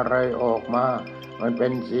าอะไรออกมามันเป็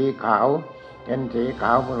นสีขาว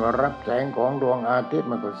มันรับแสงของดวงอาทิตย์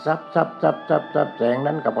มันก็ซับแสง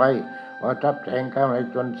นั้นเข้าไปพอซับแสงเข้าไป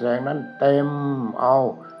จนแสงนั้นเต็มเอา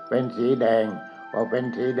เป็นสีแดงพอเป็น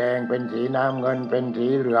สีแดงเป็นสีน้ำเงินเป็นสี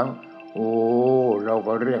เหลืองโอ้เรา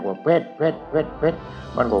ก็เรียกว่าเพชร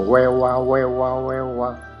มันก็แวววาว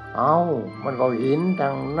มันก็หินท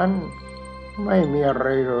างนั้นไม่มีอะไร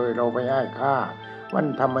เลยเราไปให้ค่ามัน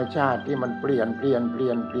ธรรมชาติที่มันเปลี่ยน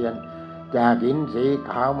จากหินสี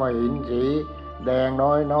ขาวมาหินสีแดง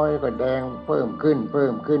น้อยก็แดงเพิ่มขึ้น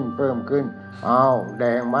แด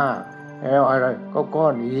งมากแล้วอะไรก็ก้อ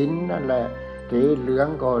นหินนั่นแหละสีเหลือง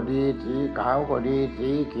ก็ดีสีขาวก็ดีสี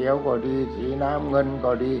เขียวก็ดีสีน้ำเงิน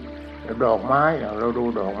ก็ดีดอกไม้เราดู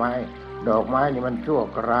ดอกไม้นี่มันชั่ว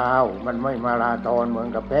คราวมันไม่มาราธอนเหมือน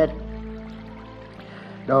กับเพชร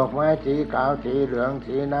ดอกไม้สีขาวสีเหลือง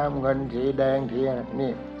สีน้ำเงินสีแดงสี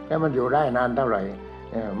นี่แล้วมันอยู่ได้นานเท่าไหร่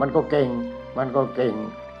มันก็เก่ง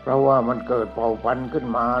เพราะว่ามันเกิดเผ่าพันธุ์ขึ้น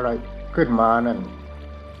มานั่น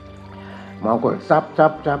มันก็ซับ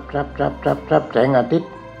แสงอาทิต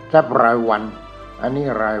ย์ซับรายวันอันนี้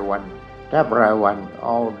รายวัน ถ้าปลายวันเอ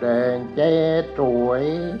าแดงเจ๊สวย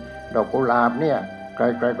ดอกกุหลาบเนี่ยใค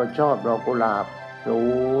รๆก็ชอบดอกกุหลาบส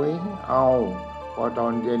วยเอาพอตอ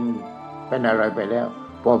นเย็นเป็นอะไรไปแล้ว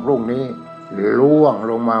พอพรุ่งนี้ล่วง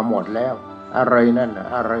ลงมาหมดแล้วอะไรนั่น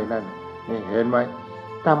อะไรนั่นนี่เห็นไหม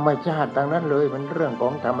ธรรมชาติทางนั้นเลยมันเรื่องขอ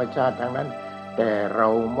งธรรมชาติทางนั้นแต่เรา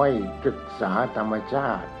ไม่ศึกษาธรรมชา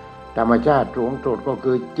ติธรรมชาติสูงสุดก็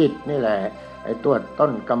คือจิตนี่แหละไอ้ตัวต้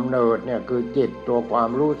นกำเนิดเนี่ยคือจิตตัวความ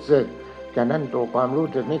รู้สึกฉะนั้นตัวความรู้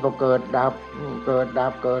สึกนี้ก็เกิดดับเกิดดั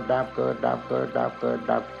บเกิดดับเกิดดับเกิดดับเกิด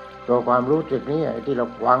ดับตัวความรู้สึกนี้ไอ้ที่เรา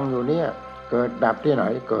ฟังอยู่เนี่ยเกิดดับที่ไหน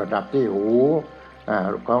เกิดดับที่หู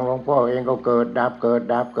ของหลวงพ่อเองก็เกิดดับเกิด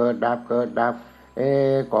ดับเกิดดับเกิดดับ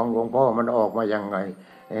ของหลวงพ่อมันออกมายังไง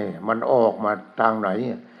มันออกมาทางไหน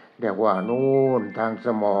เรียกว่านู่นทางส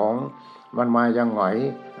มองมันมายังไง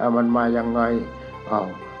มันมายังไง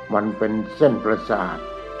มันเป็นเส้นประสาท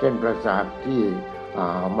ที่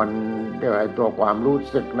มันเรียกว่าตัวความรู้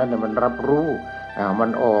สึกนั้นมันรับรู้มัน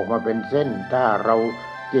ออกมาเป็นเส้นถ้าเรา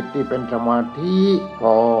จิตที่เป็นสมาธิพ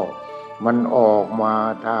อมันออกมา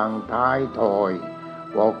ทางท้ายทอย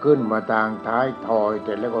พอขึ้นมาทางท้ายทอยเส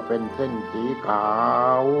ร็จแล้วก็เป็นเส้นสีขา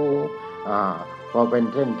วพอเป็น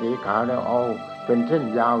เส้นสีขาวแล้วเอาเป็นเส้น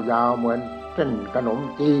ยาวๆเหมือนเส้นขนม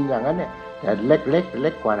จีนอย่างนั้นเนี่ยแต่เล็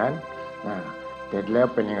กกว่านั้นเสร็จแล้ว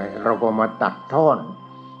เป็นยังไงเราก็มาตัดท่อน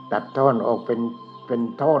ออกเป็น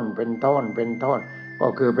ท่อนก็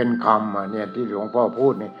คือเป็นคำเนี่ยที่หลวงพ่อพู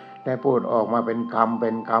ดนี่ได้พูดออกมาเป็นคำ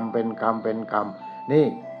นี่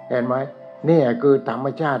เห็นไหมนี่คือธรรม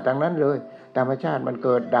ชาติทั้งนั้นเลยธรรมชาติมันเ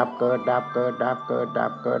กิดดับอ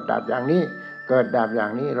ย่างนี้เกิดดับอย่า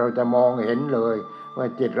งนี้เราจะมองเห็นเลยว่า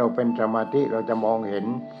จิตเราเป็นสมาธิเราจะมองเห็น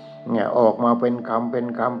เนี่ยออกมาเป็นคำ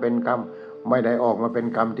ไม่ได้ออกมาเป็น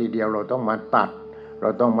คำทีเดียวเราต้องมาตัด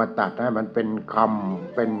ให้มันเป็นค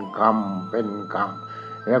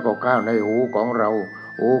ำแล้วก็เข้าในหูของเรา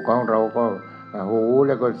ก็หูแ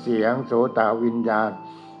ล้วก็เสียงโสตวิญญาณ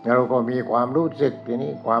เราก็มีความรู้สึกที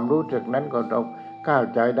นี้ความรู้สึกนั้นก็เราเข้า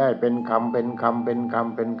ใจได้เป็นคำเ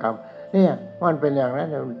นี่ยมันเป็นอย่างนั้น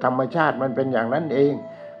ธรรมชาติมันเป็นอย่างนั้นเอง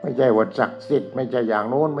ไม่ใช่ว่าศักดิ์สิทธิ์ไม่ใช่อย่าง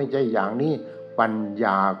โน้นไม่ใช่อย่างนี้ปัญญ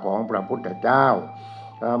าของพระพุทธเจ้า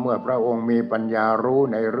เมื่อพระองค์มีปัญญารู้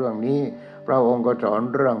ในเรื่องนี้พระองค์ก็สอน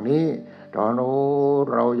เรื่องนี้สอน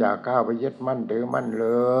เราอย่าเข้าไปยึดมั่นถือมั่นเล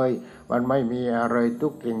ยมันไม่มีอะไรทุ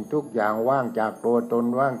กสิ่งทุกอย่างว่างจากตัวตน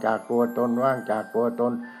เพร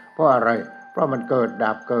าะอะไรเพราะมันเกิด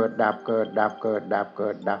ดับ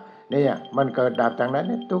เนี่ยมันเกิดดับทางนั้น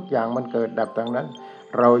ทุกอย่างมันเกิดดับทางนั้น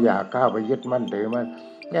เราอย่าเข้าไปยึดมั่นถือมั่น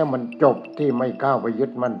เนี่ยมันจบที่ไม่เข้าไปยึ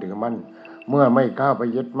ดมั่นถือมั่นเมื่อไม่เข้าไป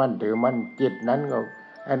ยึดมั่นถือมั่นจิตนั้นก็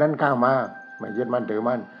ไอ้นั้นเข้ามาไม่ยึดมั่นถือ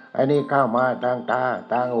มั่นไอ้นี่เข้ามาทางตา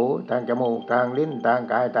ทางหูทางจมูกทางลิ้นทาง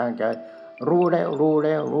กายทางใจรู้แล้ว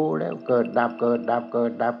เกิดดับ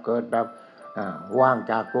ว่าง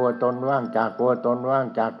จากตัวตน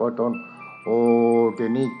โอ้ที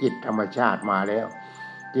นี้จิตธรรมชาติมาแล้ว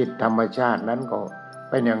จิตธรรมชาตินั้นก็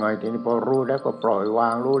เป็นยังไงทีนี้พอรู้แล้วก็ปล่อยวา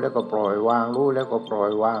งรู้แล้วก็ปล่อยวาง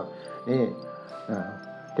นี่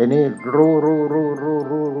ทีนี้รู้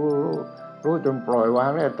จนปล่อยวาง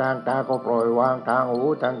แล้วทางตาก็ปล่อยวางทางหู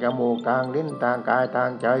ทางจมูกทางลิ้นทางกายทา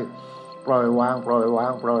งใจปล่อยวาง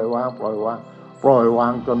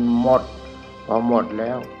จนหมดพอหมดแ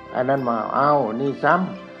ล้วอันนั้นมานี่ซ้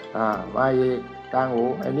ำมาอีกทางหู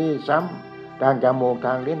ไอ้นี่ซ้ำทางจมูกท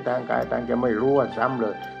างลิ้นทางกายทางใจไม่รู้ว่าซ้ำเล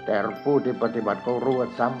ยแต่ผู้ที่ปฏิบัติเขารู้ว่า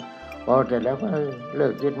ซ้ำพอเสร็จแล้วก็เลิ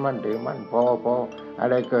กยึดมั่นถือมั่นพออะ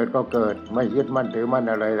ไรเกิดก็เกิดไม่ยึดมั่นถือมั่น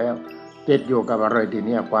อะไรแล้วจิตอยู่กับอะไรที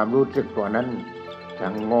นี้ความรู้สึกตัวนั้นส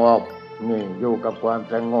งบนี่อยู่กับความ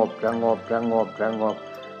สงบ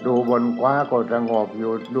ดูบนฟ้าก็สงบอ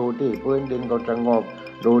ยู่ดูที่พื้นดินก็สงบ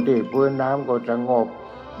ดูที่พื้นน้ำก็สงบ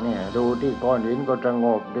เนี่ยดูที่ก้อนหินก็สง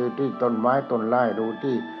บดูที่ต้นไม้ต้นไม้ดู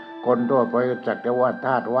ที่คนทั่วไปจักแต่ว่าธ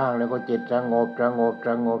าตุว่างแล้วก็จิตสงบ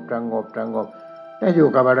ได้อยู่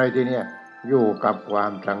กับอะไรทีนี้อยู่กับควา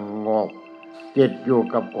มสงบจิตอยู่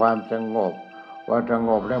กับความสงบว่าสง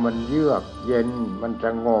บแล้วมันเยือกเย็นมันส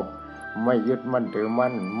งบไม่ยึดมั่นถือ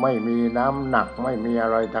มั่นไม่มีน้ำหนักไม่มีอะ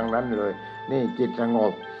ไรทั้งนั้นเลยนี่จิตสง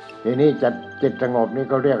บทีนี้จิตสงบนี่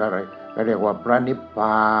ก็เรียกอะไรก็เรียกว่าพระนิพพ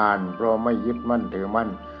านเพราะไม่ยึดมั่นถือมั่น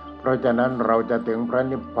เพราะฉะนั้นเราจะถึงพระ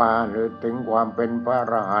นิพพานหรือถึงความเป็นพระอ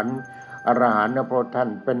รหันต์นะเพราะท่าน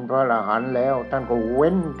เป็นพระอรหันต์แล้วท่านก็เ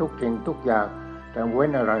ว้นทุกสิ่งทุกอย่างแต่เว้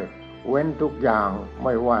นอะไรเว้นทุกอย่างไ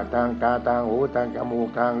ม่ว่าทางตาทางหูทางจมูก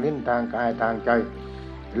ทางลิ้นทางกายทางใจ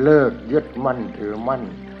เลิกยึดมั่นถือมั่น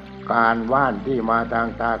การว่านที่มาทาง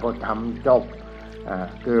ตาก็ทำจบ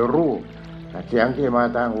คือรูปเสียงที่มา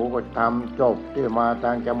ทางหูก็ทำจบที่มาท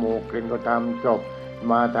างจมูกกลิ่นก็ทำจบ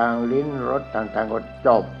มาทางลิ้นรสต่างๆก็จ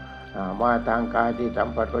บมาทางกายที่สัม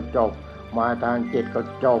ผัสก็จบมาทางจิตก็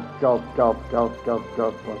จบ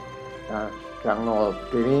สงบ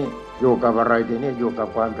ทีนี้อยู่กับอะไรทีนี้อยู่กับ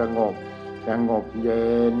ความสงบเ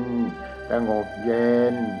ย็นสงบเ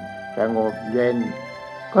ย็น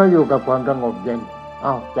ก็อยู่กับความสงบเย็น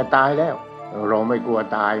จะตายแล้วเราไม่กลัว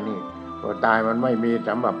ตายนี่กลัวตายมันไม่มีส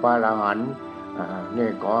ำหรับพระอรหันต์นี่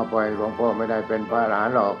ขอไปหลวงพ่อไม่ได้เป็นพระอรหัน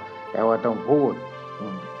ต์หรอกแต่ว่าต้องพูด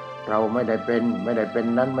เราไม่ได้เป็น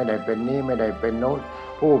นั้นไม่ได้เป็นนี้ไม่ได้เป็นโน้น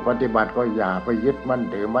ผู้ปฏิบัติก็อย่าไปยึดมั่น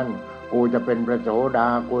ถือมั่นกูจะเป็นพระโสดา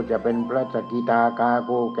กูจะเป็นพระสกิทาคา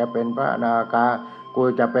กูจะเป็นพระอนาคากู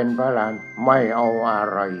จะเป็นพระอรหันต์ไม่เอาอะ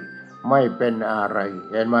ไรไม่เป็นอะไร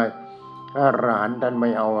เห็นไหมพระอรหันต์ท่านไม่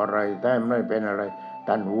เอาอะไรท่านไม่เป็นอะไร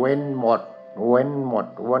ท่านเว้นหมดเว้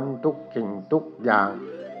นทุกสิ่งทุกอย่าง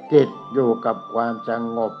จิตอยู่กับความส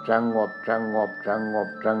งบ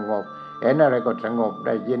เห็นอะไรก็สงบไ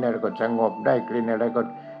ด้ยินอะไรก็สงบได้กลิ่นอะไรก็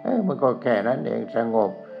มันก็แค่นั้นเองสง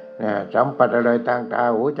บสัมผัสอะไรทางตา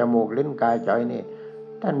หูจมูกลิ้นกายใจนี่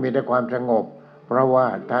ท่านมีแต่ความสงบเพราะว่า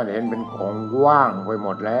ท่านเห็นเป็นของว่างไปหม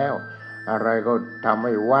ดแล้วอะไรก็ทำใ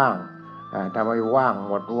ห้ว่าง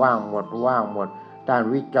หมดท่าน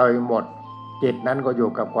วิจัยหมดจิตนั้นก็อยู่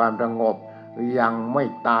กับความสงบยังไม่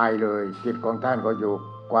ตายเลยจิตของท่านก็อยู่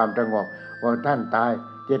ความสงบพอท่านตาย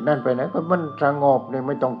จิตนั้นไปไหนก็มันสงบเนี่ยไ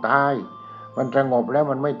ม่ต้องตายมันสงบแล้ว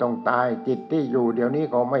มันไม่ต้องตายจิตที่อยู่เดี๋ยวนี้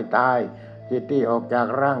ก็ไม่ตายจิตที่ออกจาก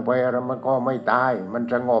ร่างไปอะไรมันก็ไม่ตายมัน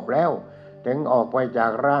สงบแล้วถึงออกไปจา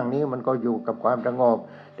กร่างนี้มันก็อยู่กับความสงบ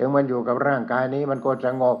ถึงมันอยู่กับร่างกายนี้มันก็ส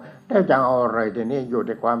งบแต่จะเอาอะไรทีนี้อยู่ใ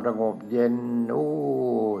นความสงบเย็น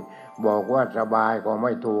บอกว่าสบายก็ไ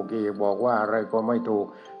ม่ถูกอีกบอกว่าอะไรก็ไม่ถูก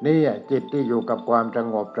นี่จิตที่อยู่กับความส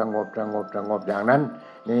งบอย่างนั้น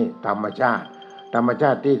นี่ธรรมชา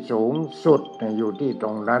ติที่สูงสุดอยู่ที่ตร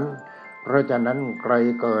งนั้นเพราะฉะนั้นใคร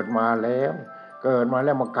เกิดมาแล้ว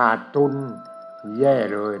มาขาดทุนแย่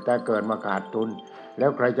เลยแต่เกิดมาขาดทุนแล้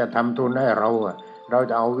วใครจะทำทุนให้เรา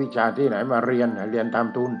จะเอาวิชาที่ไหนมาเรียนท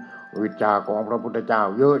ำทุนวิชาของพระพุทธเจ้า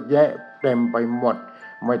เยอะแยะเต็มไปหมด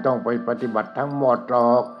ไม่ต้องไปปฏิบัติทั้งหมดหร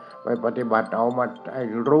อกไปปฏิบัติเอามาให้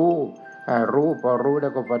รู้พอรู้แล้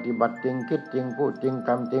วก็ปฏิบัติจริงคิดจริงพูดจริงท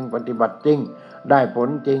ำจริงปฏิบัติจริงได้ผล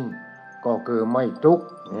จริงก็คือไม่ทุกข์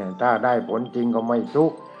ถ้าได้ผลจริงก็ไม่ทุ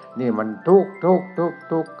กข์นี่มันทุกข์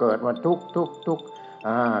เกิดมาทุกข์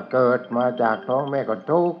เกิดมาจากท้องแม่ก็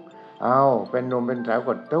ทุกข์เป็นหนุ่มเป็นสาว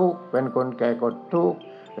ก็ทุกข์เป็นคนแก่ก็ทุกข์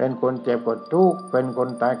เป็นคนเจ็บก็ทุกข์เป็นคน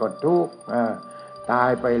ตายก็ทุกข์ตาย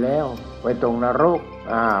ไปแล้วไปตกนรก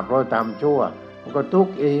เพราะทำชั่วมันก็ทุก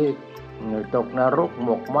ข์อีกตกนรกหม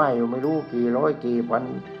กไหม้อยู่ไม่รู้กี่ร้อยกี่พัน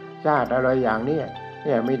ชาติอะไรอย่างนี้เ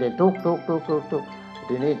นี่ยมีแต่ทุกข์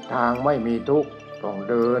ทีนี้ทางไม่มีทุกข์ต้อง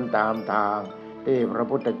เดินตามทางที่พระ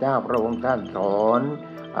พุทธเจ้าพระองค์ท่านสอน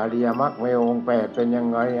อริยมรรคมีองค์8เป็นยัง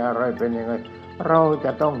ไงอะไรเป็นยังไงเราจ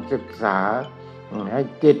ะต้องศึกษาให้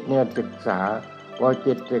จิตเนี่ยศึกษาพอ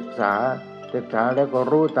จิตศึกษาแล้วก็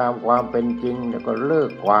รู้ตามความเป็นจริงแล้วก็เลิก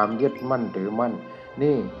ความยึดมั่นถือมั่น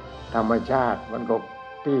นี่ธรรมชาติมันก็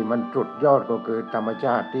ที่มันสุดยอดก็คือธรรมช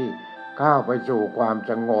าติที่เข้าไปสู่ความ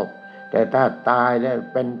สงบแต่ถ้าตายแล้ว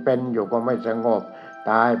เป็นอยู่ก็ไม่สงบ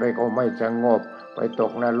ตายไปก็ไม่สงบไปต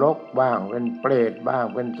กนรกบ้างเป็นเปรตบ้าง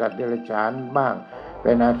เป็นสัตว์เดรัจฉานบ้างเ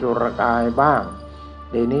ป็นอสุรกายบ้าง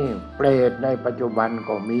ทีนี้เปรตในปัจจุบัน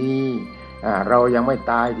ก็มีเรายังไม่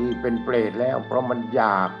ตายที่เป็นเปรตแล้วเพราะมันอย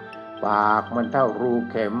ากปากมันเท่ารู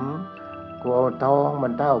เข็มหัวท้องมั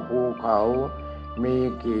นเท่าภูเขามี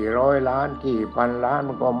กี่ร้อยล้านกี่พันล้าน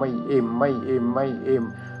มันก็ไม่อิ่ม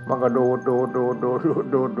มันก็ดูด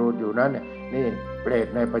อยู่นั้นนี่เปรต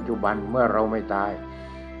ในปัจจุบันเมื่อเราไม่ตาย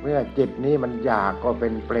เมื่อจิตนี้มันอยากก็เป็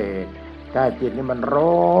นเปรตถ้าจิตนี้มัน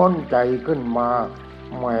ร้อนใจขึ้นมา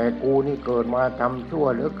แหมกูนี่เกิดมาทำชั่ว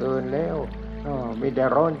เหลือเกินแล้วมีแต่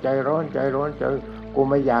ร้อนใจกู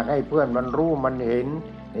ไม่อยากให้เพื่อนมันรู้มันเห็น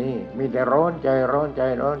นี่มีแต่ร้อนใจ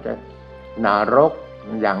นรก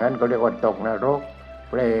อย่างนั้นก็เรียกว่าตกนรก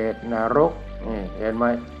เปรตนรกนี่เห็นไหม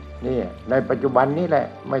นี่ในปัจจุบันนี้แหละ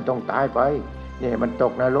ไม่ต้องตายไปนี่มันต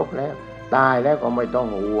กนรกแล้วตายแล้วก็ไม่ต้อง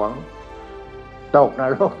หวงตกน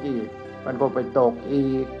รกอีกมันก็ไปตกอี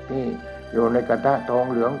กนี่อยู่ในกระทะทอง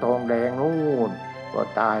เหลืองทองแดงนู่นก็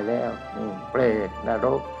ตายแล้วนี่เปรตนร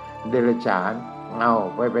กเดรัจฉาน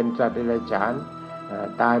ไปเป็นสัตว์เดรัจฉาน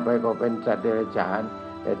ตายไปก็เป็นสัตว์เดรัจฉาน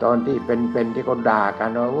แต่ตอนที่เป็นที่เขาด่ากั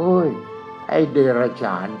นว่าไอ้เดรัจฉ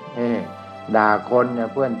านด่าคนเนี่ย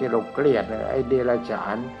เพื่อนที่เราเกลียดไอ้เดรัจฉา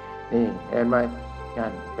นนี่เห็นไหมนั่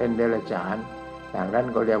นเป็นเดรัจฉานอย่างนั้น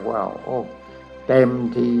ก็เรียกว่าเต็ม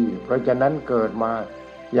ทีเพราะฉะนั้นเกิดมา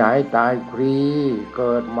อย่าให้ตายฟรีเ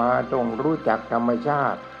กิดมาต้องรู้จักธรรมชา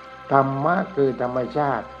ติ ธรรมะคือธรรมช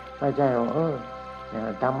าติไม่ใช่ว่า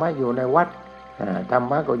ธรรมะอยู่ในวัดธรร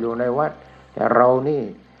มะก็อยู่ในวัดแต่เรานี่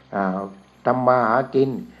ทำมาหากิน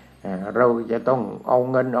เราจะต้องเอา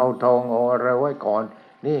เงินเอาทองเอาอะไรไว้ก่อน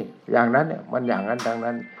นี่อย่างนั้นเนี่ยมันอย่างนั้นดัง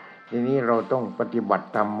นั้นทีนี้เราต้องปฏิบัติ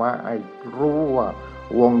ธรรมะให้รู้ว่า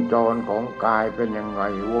วงจรของกายเป็นยังไง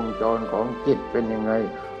วงจรของจิตเป็นยังไง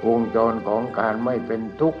วงจรของการไม่เป็น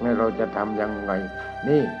ทุกข์เนี่ยเราจะทำยังไง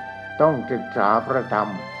นี่ต้องศึกษาพระธรรม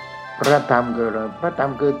พระธรรมคืออะไรพระธรร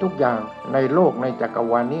มคือทุกอย่างในโลกในจักร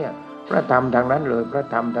วาลเนี่ยพระธรรมทางนั้นเลยพระ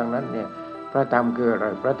ธรรมทางนั้นเนี่ยพระธรรมคืออะไร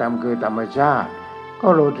พระธรรมคือธรรมชาติก็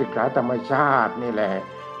เราศึกษาธรรมชาตินี่แหละ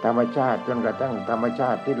ธรรมชาติจนกระทั่งธรรมชา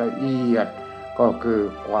ติที่ละเอียดก็คือ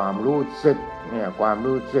ความรู้สึกเนี่ยความ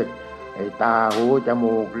รู้สึกไอ้ตาหูจ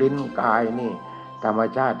มูกลิ้นกายนี่ธรรม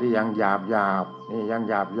ชาติที่ยังหยาบหยาบนี่ยัง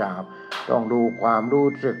หยาบหยาบต้องดูความรู้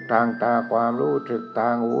สึกทางตาความรู้สึกทา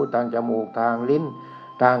งหูทางจมูกทางลิ้น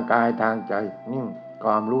ทางกายทางใจนี่ค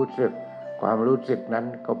วามรู้สึกความรู้สึกนั้น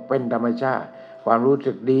ก็เป็นธรรมชาติความรู้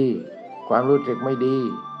สึกดีความรู้สึกไม่ดี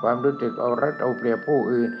ความรู้สึกเอารัดเอาเปรียบผู้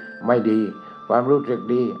อื่นไม่ดีความรู้สึก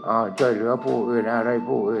ดีช่วยเหลือผู้อื่นอะไร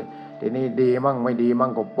ผู้อื่นทีนี้ดีมั่งไม่ดีมั่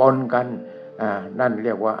งก็ปนกันนั่นเ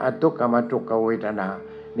รียกว่าอทุกขมทุกขเวทนา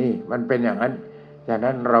นี่มันเป็นอย่างนั้นฉะ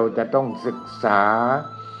นั้นเราจะต้องศึกษา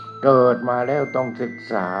เกิดมาแล้วต้องศึก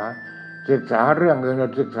ษาเรื่องอื่นเรา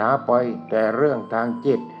ศึกษาไปแต่เรื่องทาง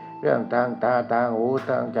จิตเรื่องทางตาทางหู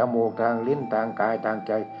ทางจมูกทางลิ้นทางกายทางใ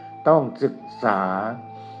จต้องศึกษา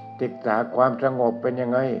ความสงบเป็นยั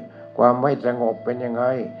งไงความไม่สงบเป็นยังไง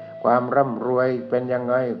ความร่ำรวยเป็นยัง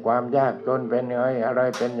ไงความยากจนเป็นยังไงอะไร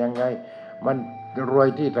เป็นยังไงมันรวย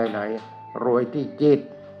ที่ไหนรวยที่จิต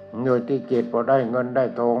พอได้เงินได้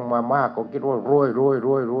ทองมามากก็คิดว่ารวย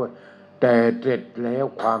แต่เสร็จแล้ว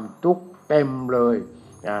ความทุกข์เต็มเลย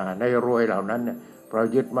ในรวยเหล่านั้นเนี่ยเพราะ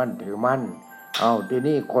ยึดมั่นถือมั่นที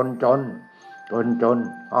นี้คนจน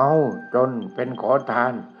จนเป็นขอทา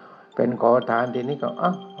นทีนี้ก็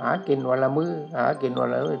หากินวันละมื้อหากินวัน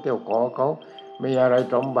ละมื้อเที่ยวขอเขามีอะไร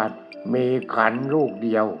สมบัติมีขันลูกเ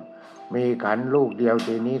ดียว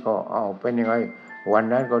ทีนี้ก็เป็นยังไงวัน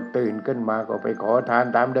นั้นก็ตื่นขึ้นมาก็ไปขอทาน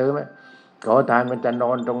ตามเดิมขอทานมันจะน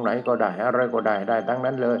อนตรงไหนก็ได้อะไรก็ได้ทั้ง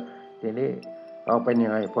นั้นเลยทีนี้เราเป็นยั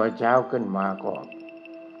งไงพอเช้าขึ้นมาก็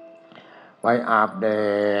ไปอาบแด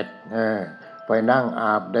ดไปนั่งอ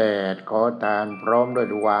าบแดดขอทานพร้อมด้วย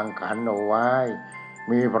วางขันเอาไว้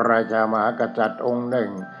มีพระราชามหากษัตริย์องค์หนึ่ง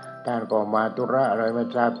ท่านก็มาธุระอะไรไม่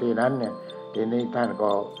ทราบที่นั้นเนี่ยทีนี้ท่าน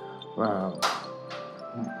ก็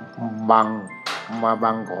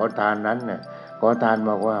บังขอทานนั้นเนี่ยขอทาน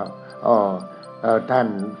บอกว่าท่าน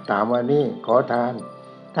ถามว่านี่ขอทาน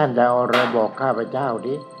ท่านจะเอาอะไรบอกข้าพเจ้า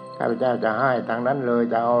ดิข้าพเจ้าจะให้ทางนั้นเลย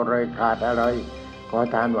จะเอาอะไรขาดอะไรขอ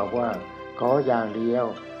ทานบอกว่าขออย่างเดียว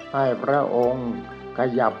ให้พระองค์ข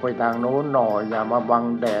ยับไปทางโน้นหน่อยอย่ามาบัง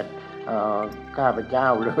แดดข้าพเจ้า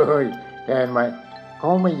เลยเห็นไหมเข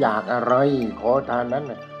าไม่อยากอะไรขอทานนั้น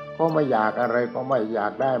เขาไม่อยากอะไรก็ไม่อยา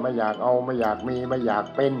กได้ไม่อยากเอาไม่อยากมีไม่อยาก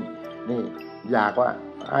เป็นนี่อยากว่า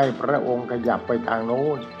ให้พระองค์ขยับไปทางโน้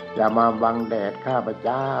นอย่ามาบังแดดข้าพเ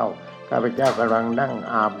จ้ากำลังนั่ง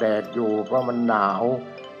อาบแดดอยู่เพราะมันหนาว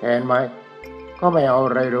เห็นไหมก็ไม่เอาอ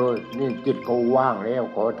ะไรเลยนี่จิตเขาว่างแล้ว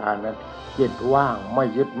ขอทานนั้นจิตว่างไม่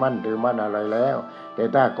ยึดมั่นถือมั่นอะไรแล้วแต่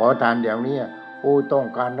ถ้าขอทานอย่างนี้ต้อง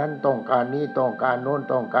การนั้นต้องการนี้ต้องการโน้น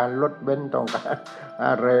ต้องการรถเบนซ์ต้องการอ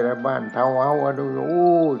ะไรบ้านเทาเฮาดู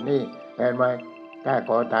นี่เห็นไหมถ้า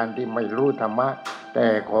ขอทานที่ไม่รู้ธรรมะแต่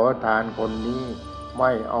ขอทานคนนี้ไ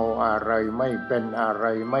ม่เอาอะไรไม่เป็นอะไร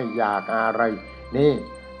ไม่อยากอะไร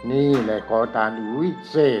นี่แหละขอทานวิ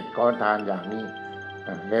เศษขอทานอย่างนี้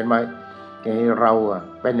เห็นไหมเรา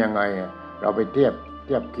เป็นยังไงเราไปเทียบ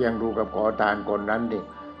เคียงดูกับขอทานคนนั้นดิ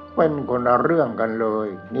เป็นคนละเรื่องกันเลย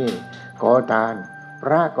นี่ขอทานพ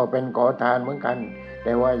ระก็เป็นขอทานเหมือนกันแ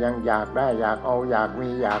ต่ว่ายังอยากได้อยากเอาอยากมี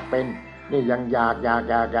อยากเป็นนี่ยังอยาก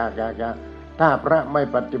ถ้าพระไม่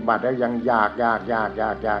ปฏิบัติแล้วยังอยาก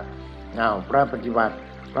พระปฏิบัติ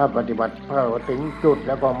พระถึงจุดแ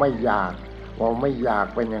ล้วก็ไม่อยากพอไม่อยาก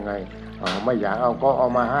เป็นยังไงไม่อยากเอาก็เอา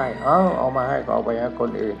มาให้เอามาให้ก็เอาไปให้ค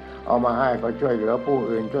นอื่นเอามาให้ก็ช่วยเหลือผู้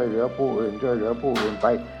อื่นช่วยเหลือผู้อื่นไป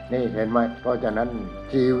นี่เห็นไหมเพราะฉะนั้น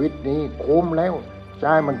ชีวิตนี้คุ้มแล้วใ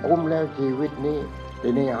ช่มันคุ้มแล้วชีวิตนี้ที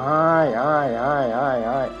นี้ให้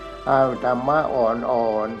ธรรมะอ่อ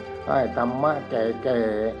นให้ธรรมะแก่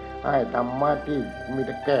ให้ธรรมะที่มีแ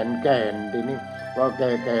ต่แก่นทีนี้พอ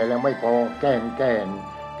แก่แล้วไม่พอแก่น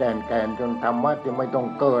จนธรรมะที่ไม่ต้อง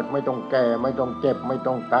เกิดไม่ต้องแก่ไม่ต้องเจ็บไม่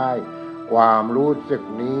ต้องตายความรู้สึก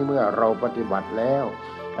นี้เมื่อเราปฏิบัติแล้ว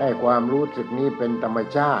ให้ความรู้สึกนี้เป็นธรรม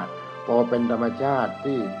ชาติพอเป็นธรรมชาติ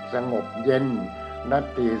ที่สงบเย็น นัต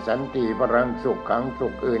ติสันติปรังสุขขังสุ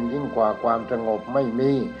ขอื่นยิ่งกว่าความสงบไม่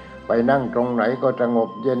มีไปนั่งตรงไหนก็สงบ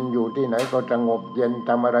เย็นอยู่ที่ไหนก็สงบเย็นท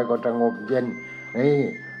ำอะไรก็สงบเย็นนี่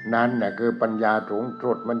นั่นน่ะคือปัญญาสูง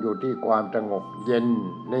สุดมันอยู่ที่ความสงบเย็น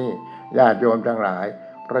นี่ญาติโยมทั้งหลาย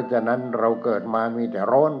เพราะฉะนั้นเราเกิดมามีแต่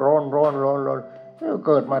ร้อนเ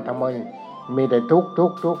กิดมาทำไมมีแต่ทุกข์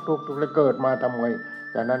แล้วเกิดมาทำไม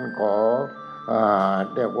ฉะนั้นขอ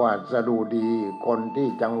เรียกว่าสดุดีคนที่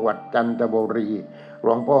จังหวัดจันทบุรีหล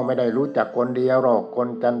วงพ่อไม่ได้รู้จักคนเดียวหรอกคน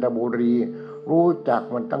จันทบุรีรู้จัก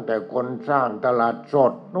มันตั้งแต่คนสร้างตลาดส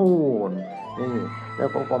ดนู่นนี่แล้ว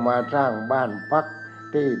ก็มาสร้างบ้านพัก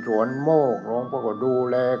ที่สวนโมกหลวงพ่อก็ดู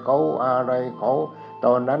แลเขาอะไรเขาต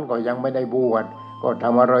อนนั้นก็ยังไม่ได้บวชก็ท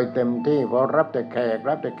ำอะไรเต็มที่เพราะรับแต่แขก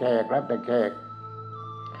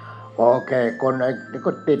พอแขกคนไหน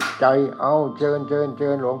ก็ติดใจเอาเชิญ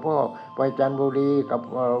หลวงพ่อไปจันทบุรีกับ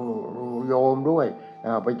โยมด้วย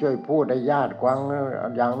ไปช่วยพูดให้ญาติฟัง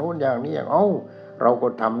อย่างนู้นอย่างนี้เราก็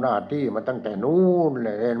ทำหน้าที่มาตั้งแต่นู้นเล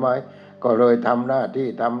ยเห็นไหมก็เลยทำหน้าที่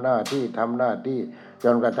จ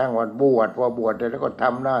นกระทั่งวันบวชพอบวชแล้วก็ท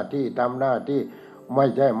ำหน้าที่ไม่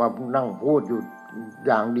ใช่มานั่งพูดอยู่อ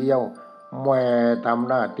ย่างเดียวแม่ทำ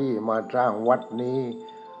หน้าที่มาสร้างวัดนี้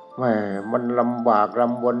แม่มันลำบากล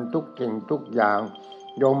ำบนทุกสิ่งทุกอย่าง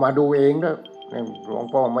โยมมาดูเองนะหลวง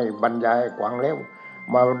พ่อไม่บรรยายกว้างแล้ว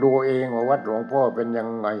มาดูเองว่าวัดหลวงพ่อเป็นยัง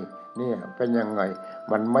ไงเนี่ยเป็นยังไง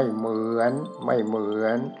มันไม่เหมือน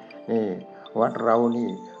นี่วัดเรานี่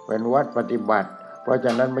เป็นวัดปฏิบัติเพราะฉ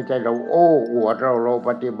ะนั้นไม่ใช่เราอวดเราป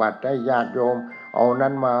ฏิบัติให้ญาติโยมเอานั้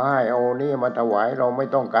นมาให้เอานี่มาถวายเราไม่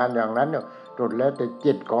ต้องการอย่างนั้นเนี่ยสุดแล้วแต่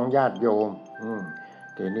จิตของญาติโยม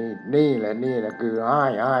ทีนี้นี่แหละคือให้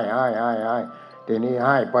ทีนี้ใ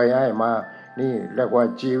ห้ไปให้มานี่เรียกว่า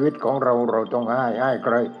ชีวิตของเราต้องให้ใค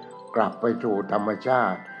รกลับไปสู่ธรรมชา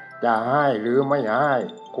ติจะให้หรือไม่ให้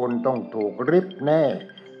คุณต้องถูกริบแน่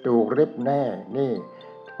นี่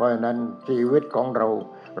เพราะฉะนั้นชีวิตของเ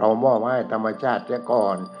รามอบให้ธรรมชาติเสียก่อ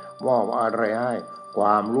นมอบอะไรให้คว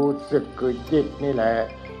ามรู้สึกคือจิตนี่แหละ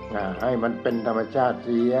ให้มันเป็นธรรมชาติเ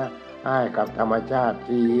สียให้กับธรรมชาติเ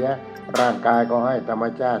สียร่างกายก็ให้ธรรม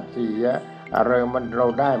ชาติเสียอะไรมันเรา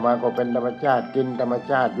ได้มาก็เป็นธรรมชาติกินธรรม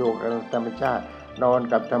ชาติอยู่กับธรรมชาตินอน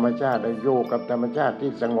กับธรรมชาติอยู่กับธรรมชาติ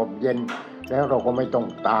ที่สงบเย็นแล้วเราก็ไม่ต้อง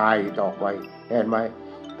ตายต่อไปเห็นไหม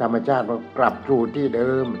ธรรมชาติมันกลับสู่ที่เ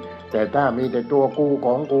ดิมแต่ถ้ามีแต่ตัวกูข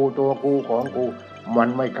องกูมัน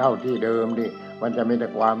ไม่เข้าที่เดิมดิมันจะมีแต่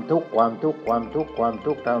ความทุกข์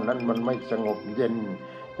เท่านั้นมันไม่สงบเย็น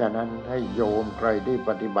ฉะนั้นให้โยมใครที่ป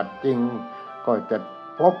ฏิบัติจริงก็จะ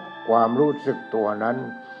พบความรู้สึกตัวนั้น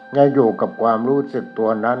ให้อยู่กับความรู้สึกตัว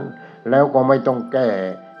นั้นแล้วก็ไม่ต้องแ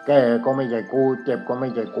ก้ก็ไม่ใช่กูเจ็บก็ไม่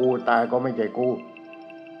ใช่กูตายก็ไม่ใช่กู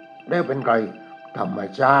แล้วเป็นใครธรรม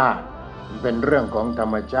ชาติเป็นเรื่องของธร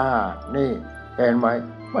รมชาตินี่เห็นไหม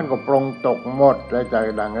มันก็ปรงตกหมดแล้วใจ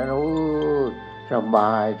ดังนั้นสบ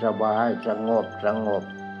ายสงบ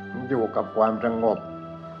อยู่กับความสงบ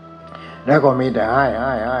แล้วก็มีแต่ให้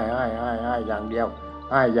อย่างเดียว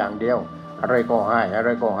อะไรก็ให้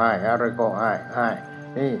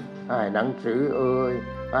นี่ให้หนังสือ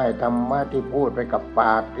ให้ธรรมะที่พูดไปกับป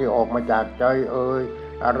ากที่ออกมาจากใจ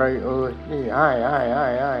อะไรนี่ให้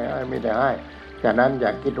มีแต่ให้ฉะนั้นอย่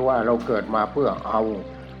าคิดว่าเราเกิดมาเพื่อเอา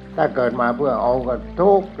ถ้าเกิดมาเพื่อเอาก็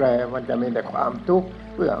ทุกข์เลยมันจะมีแต่ความทุกข์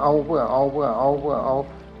เพื่อเอา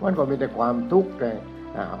มันก็มีแต่ความทุกข์เลย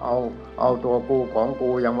เอาตัวกูของกู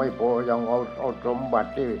ยังไม่พอยังเอาสมบั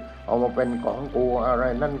ติที่เอามาเป็นของกูอะไร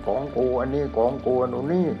นั่นของกูอันนี้ของกูอัน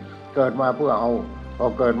นี้เกิดมาเพื่อเอาพอ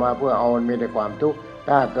เกิดมาเพื่อเอามันมีแต่ความทุกข์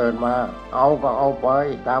ถ้าเกิดมาเอาก็เอาไป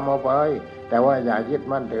ตามเอาไปแต่ว่าอย่ายึด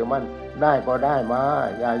มั่นถือมั่นได้ก็ได้มา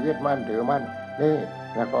อย่ายึดมั่นถือมั่นนี่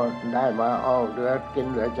แล้วก็ได้มาเอาเหลือกิน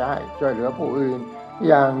เหลือใช้ช่วยเหลือผู้อื่น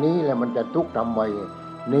อย่างนี้แหละมันจะทุกข์ทำไม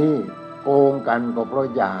นี่โกงกันก็เพราะ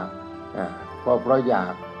อยากเพ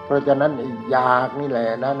ราะฉะนั้นอยากนี่แหละ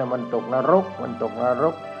นั่นมันตกนรก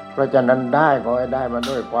เพราะฉะนั้นได้ก็ให้ได้มัน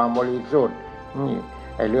ด้วยความบริสุทธิ์นี่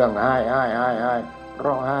ไอ้เรื่องให้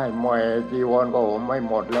ร้องไห้หมอยจีวรก็ผมไม่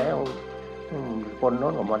หมดแล้วคนโน้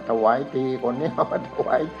นก็มาถวายทีคนนี้มาถว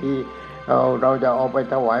ายทีเราจะเอาไป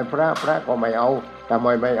ถวายพระก็ไม่เอาทำไม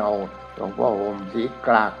ไม่เอาหลวงพ่อห่มสีก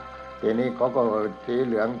รากทีนี้เขาก็สีเ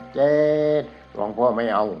หลืองเจ๊ดหลวงพ่อไม่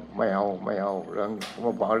เอาเหลือง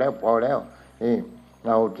พอแล้วนี่เ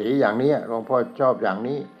ราสีอย่างนี้หลวงพ่อชอบอย่าง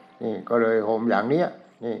นี้นี่ก็เลยห่มอย่างนี้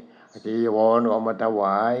นี่จีวรเอามาถว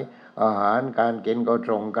ายอาหารการกินก็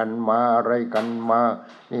ส่งกันมาอะไรกันมา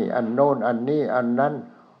นี่อันโน้นอันนี้อันนั้น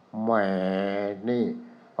แหมนี่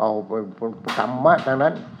เอาธรรมะทั้ง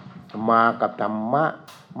นั้นมากับธรรมะ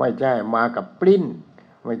ไม่ใช่มากับปลิ้น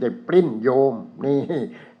ไม่ใช่ปลิ้นโยมนี่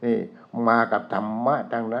มากับธรรมะ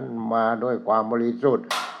ทั้งนั้นมาด้วยความบริสุทธิ์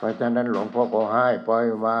เพราะฉะนั้นหลวงพ่อก็ให้ปล่อย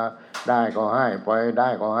มาได้ก็ให้ปล่อยได้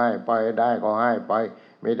ก็ให้ปล่อยได้ก็ให้ปล่อย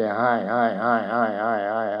ไม่ได้ให้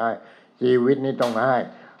ชีวิตนี้ต้องใ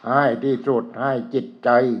ห้ที่สุดให้จิตใจ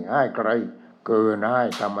ให้ใครเกินให้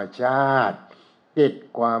ธรรมชาติจิต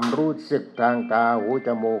ความรู้สึกทางตาหูจ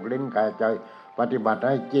มูกลิ้นกายใจปฏิบัติใ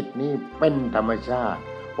ห้จิตนี้เป็นธรรมชาติ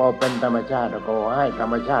พอเป็นธรรมชาติแล้วก็ให้ธร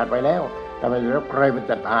รมชาติไปแล้วทำไมแล้วใครมัน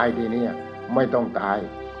จะตายทีนี้ไม่ต้องตาย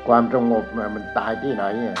ความสงบมันตายที่ไหน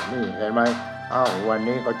นี่เห็นไหมวัน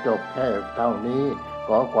นี้ก็จบแค่เท่านี้ข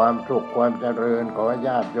อความสุขความเจริญขอญ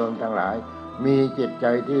าติโยมทั้งหลายมีจิตใจ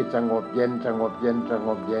ที่สงบเย็น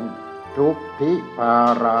ทุกทิภา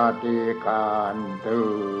ราติการเถิ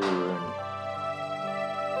ด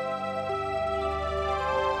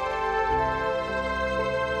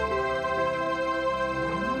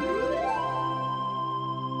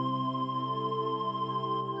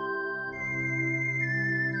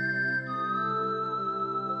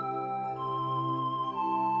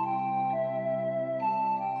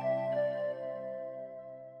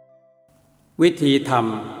วิธีท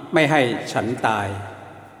ำไม่ให้ฉันตาย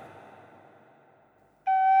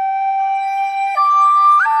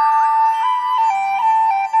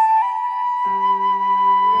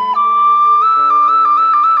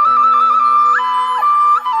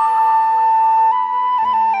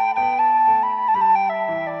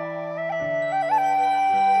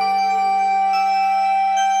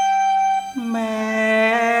แม้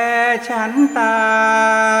ฉันตา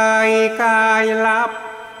ยกายลับ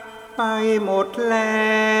ไปหมดแ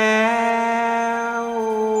ล้ว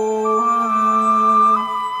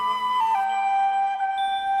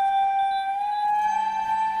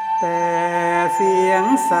แต่เสียง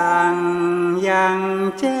สั่งยัง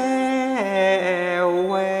แจ้ว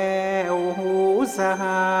แววหูสห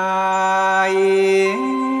าย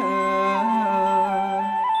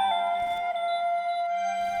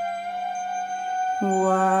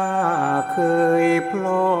ว่าเคยพล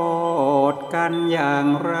อดกันอย่าง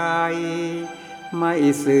ไรไม่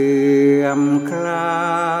เสื่อมคลา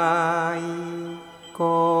ย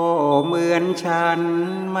ก็เหมือนฉัน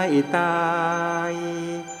ไม่ตาย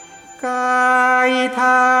กายธร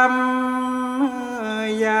รม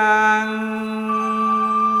ยัง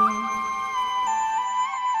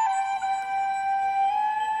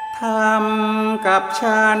ทำกับ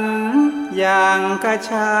ฉันอย่างกับ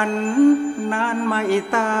ฉันนั้นไม่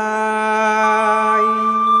ตาย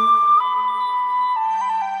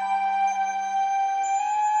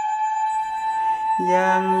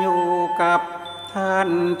ยังอยู่กับท่าน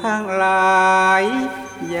ทั้งหลาย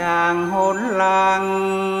อย่างหนหลัง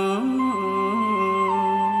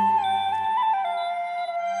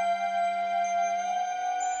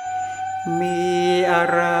มีอะ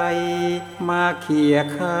ไรมาเขี่ย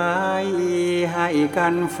คายให้กั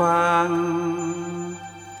นฟัง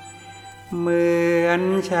เหมือน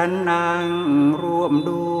ฉันนั่งร่วม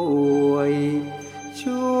ด้วย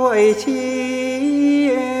ช่วยชี้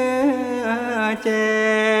แจ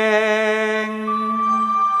ง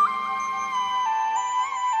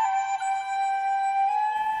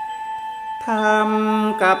ท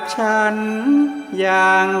ำกับฉันอย่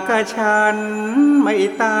างกับฉันไม่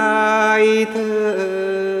ตายเถิ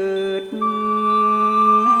ด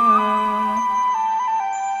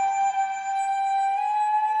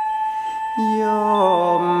ย่อ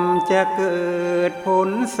มจะเกิดผล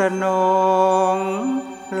สนอง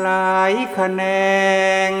หลายแขน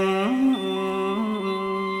ง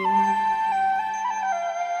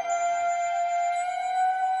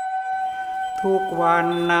ทุกวัน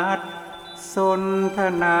นัดสนท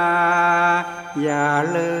นาอย่า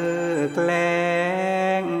เลิกแล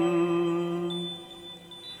ง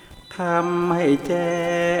ทำให้แจ้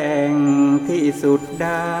งที่สุดไ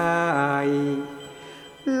ด้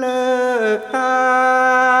เลิกต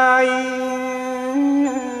าย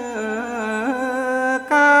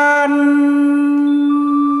กัน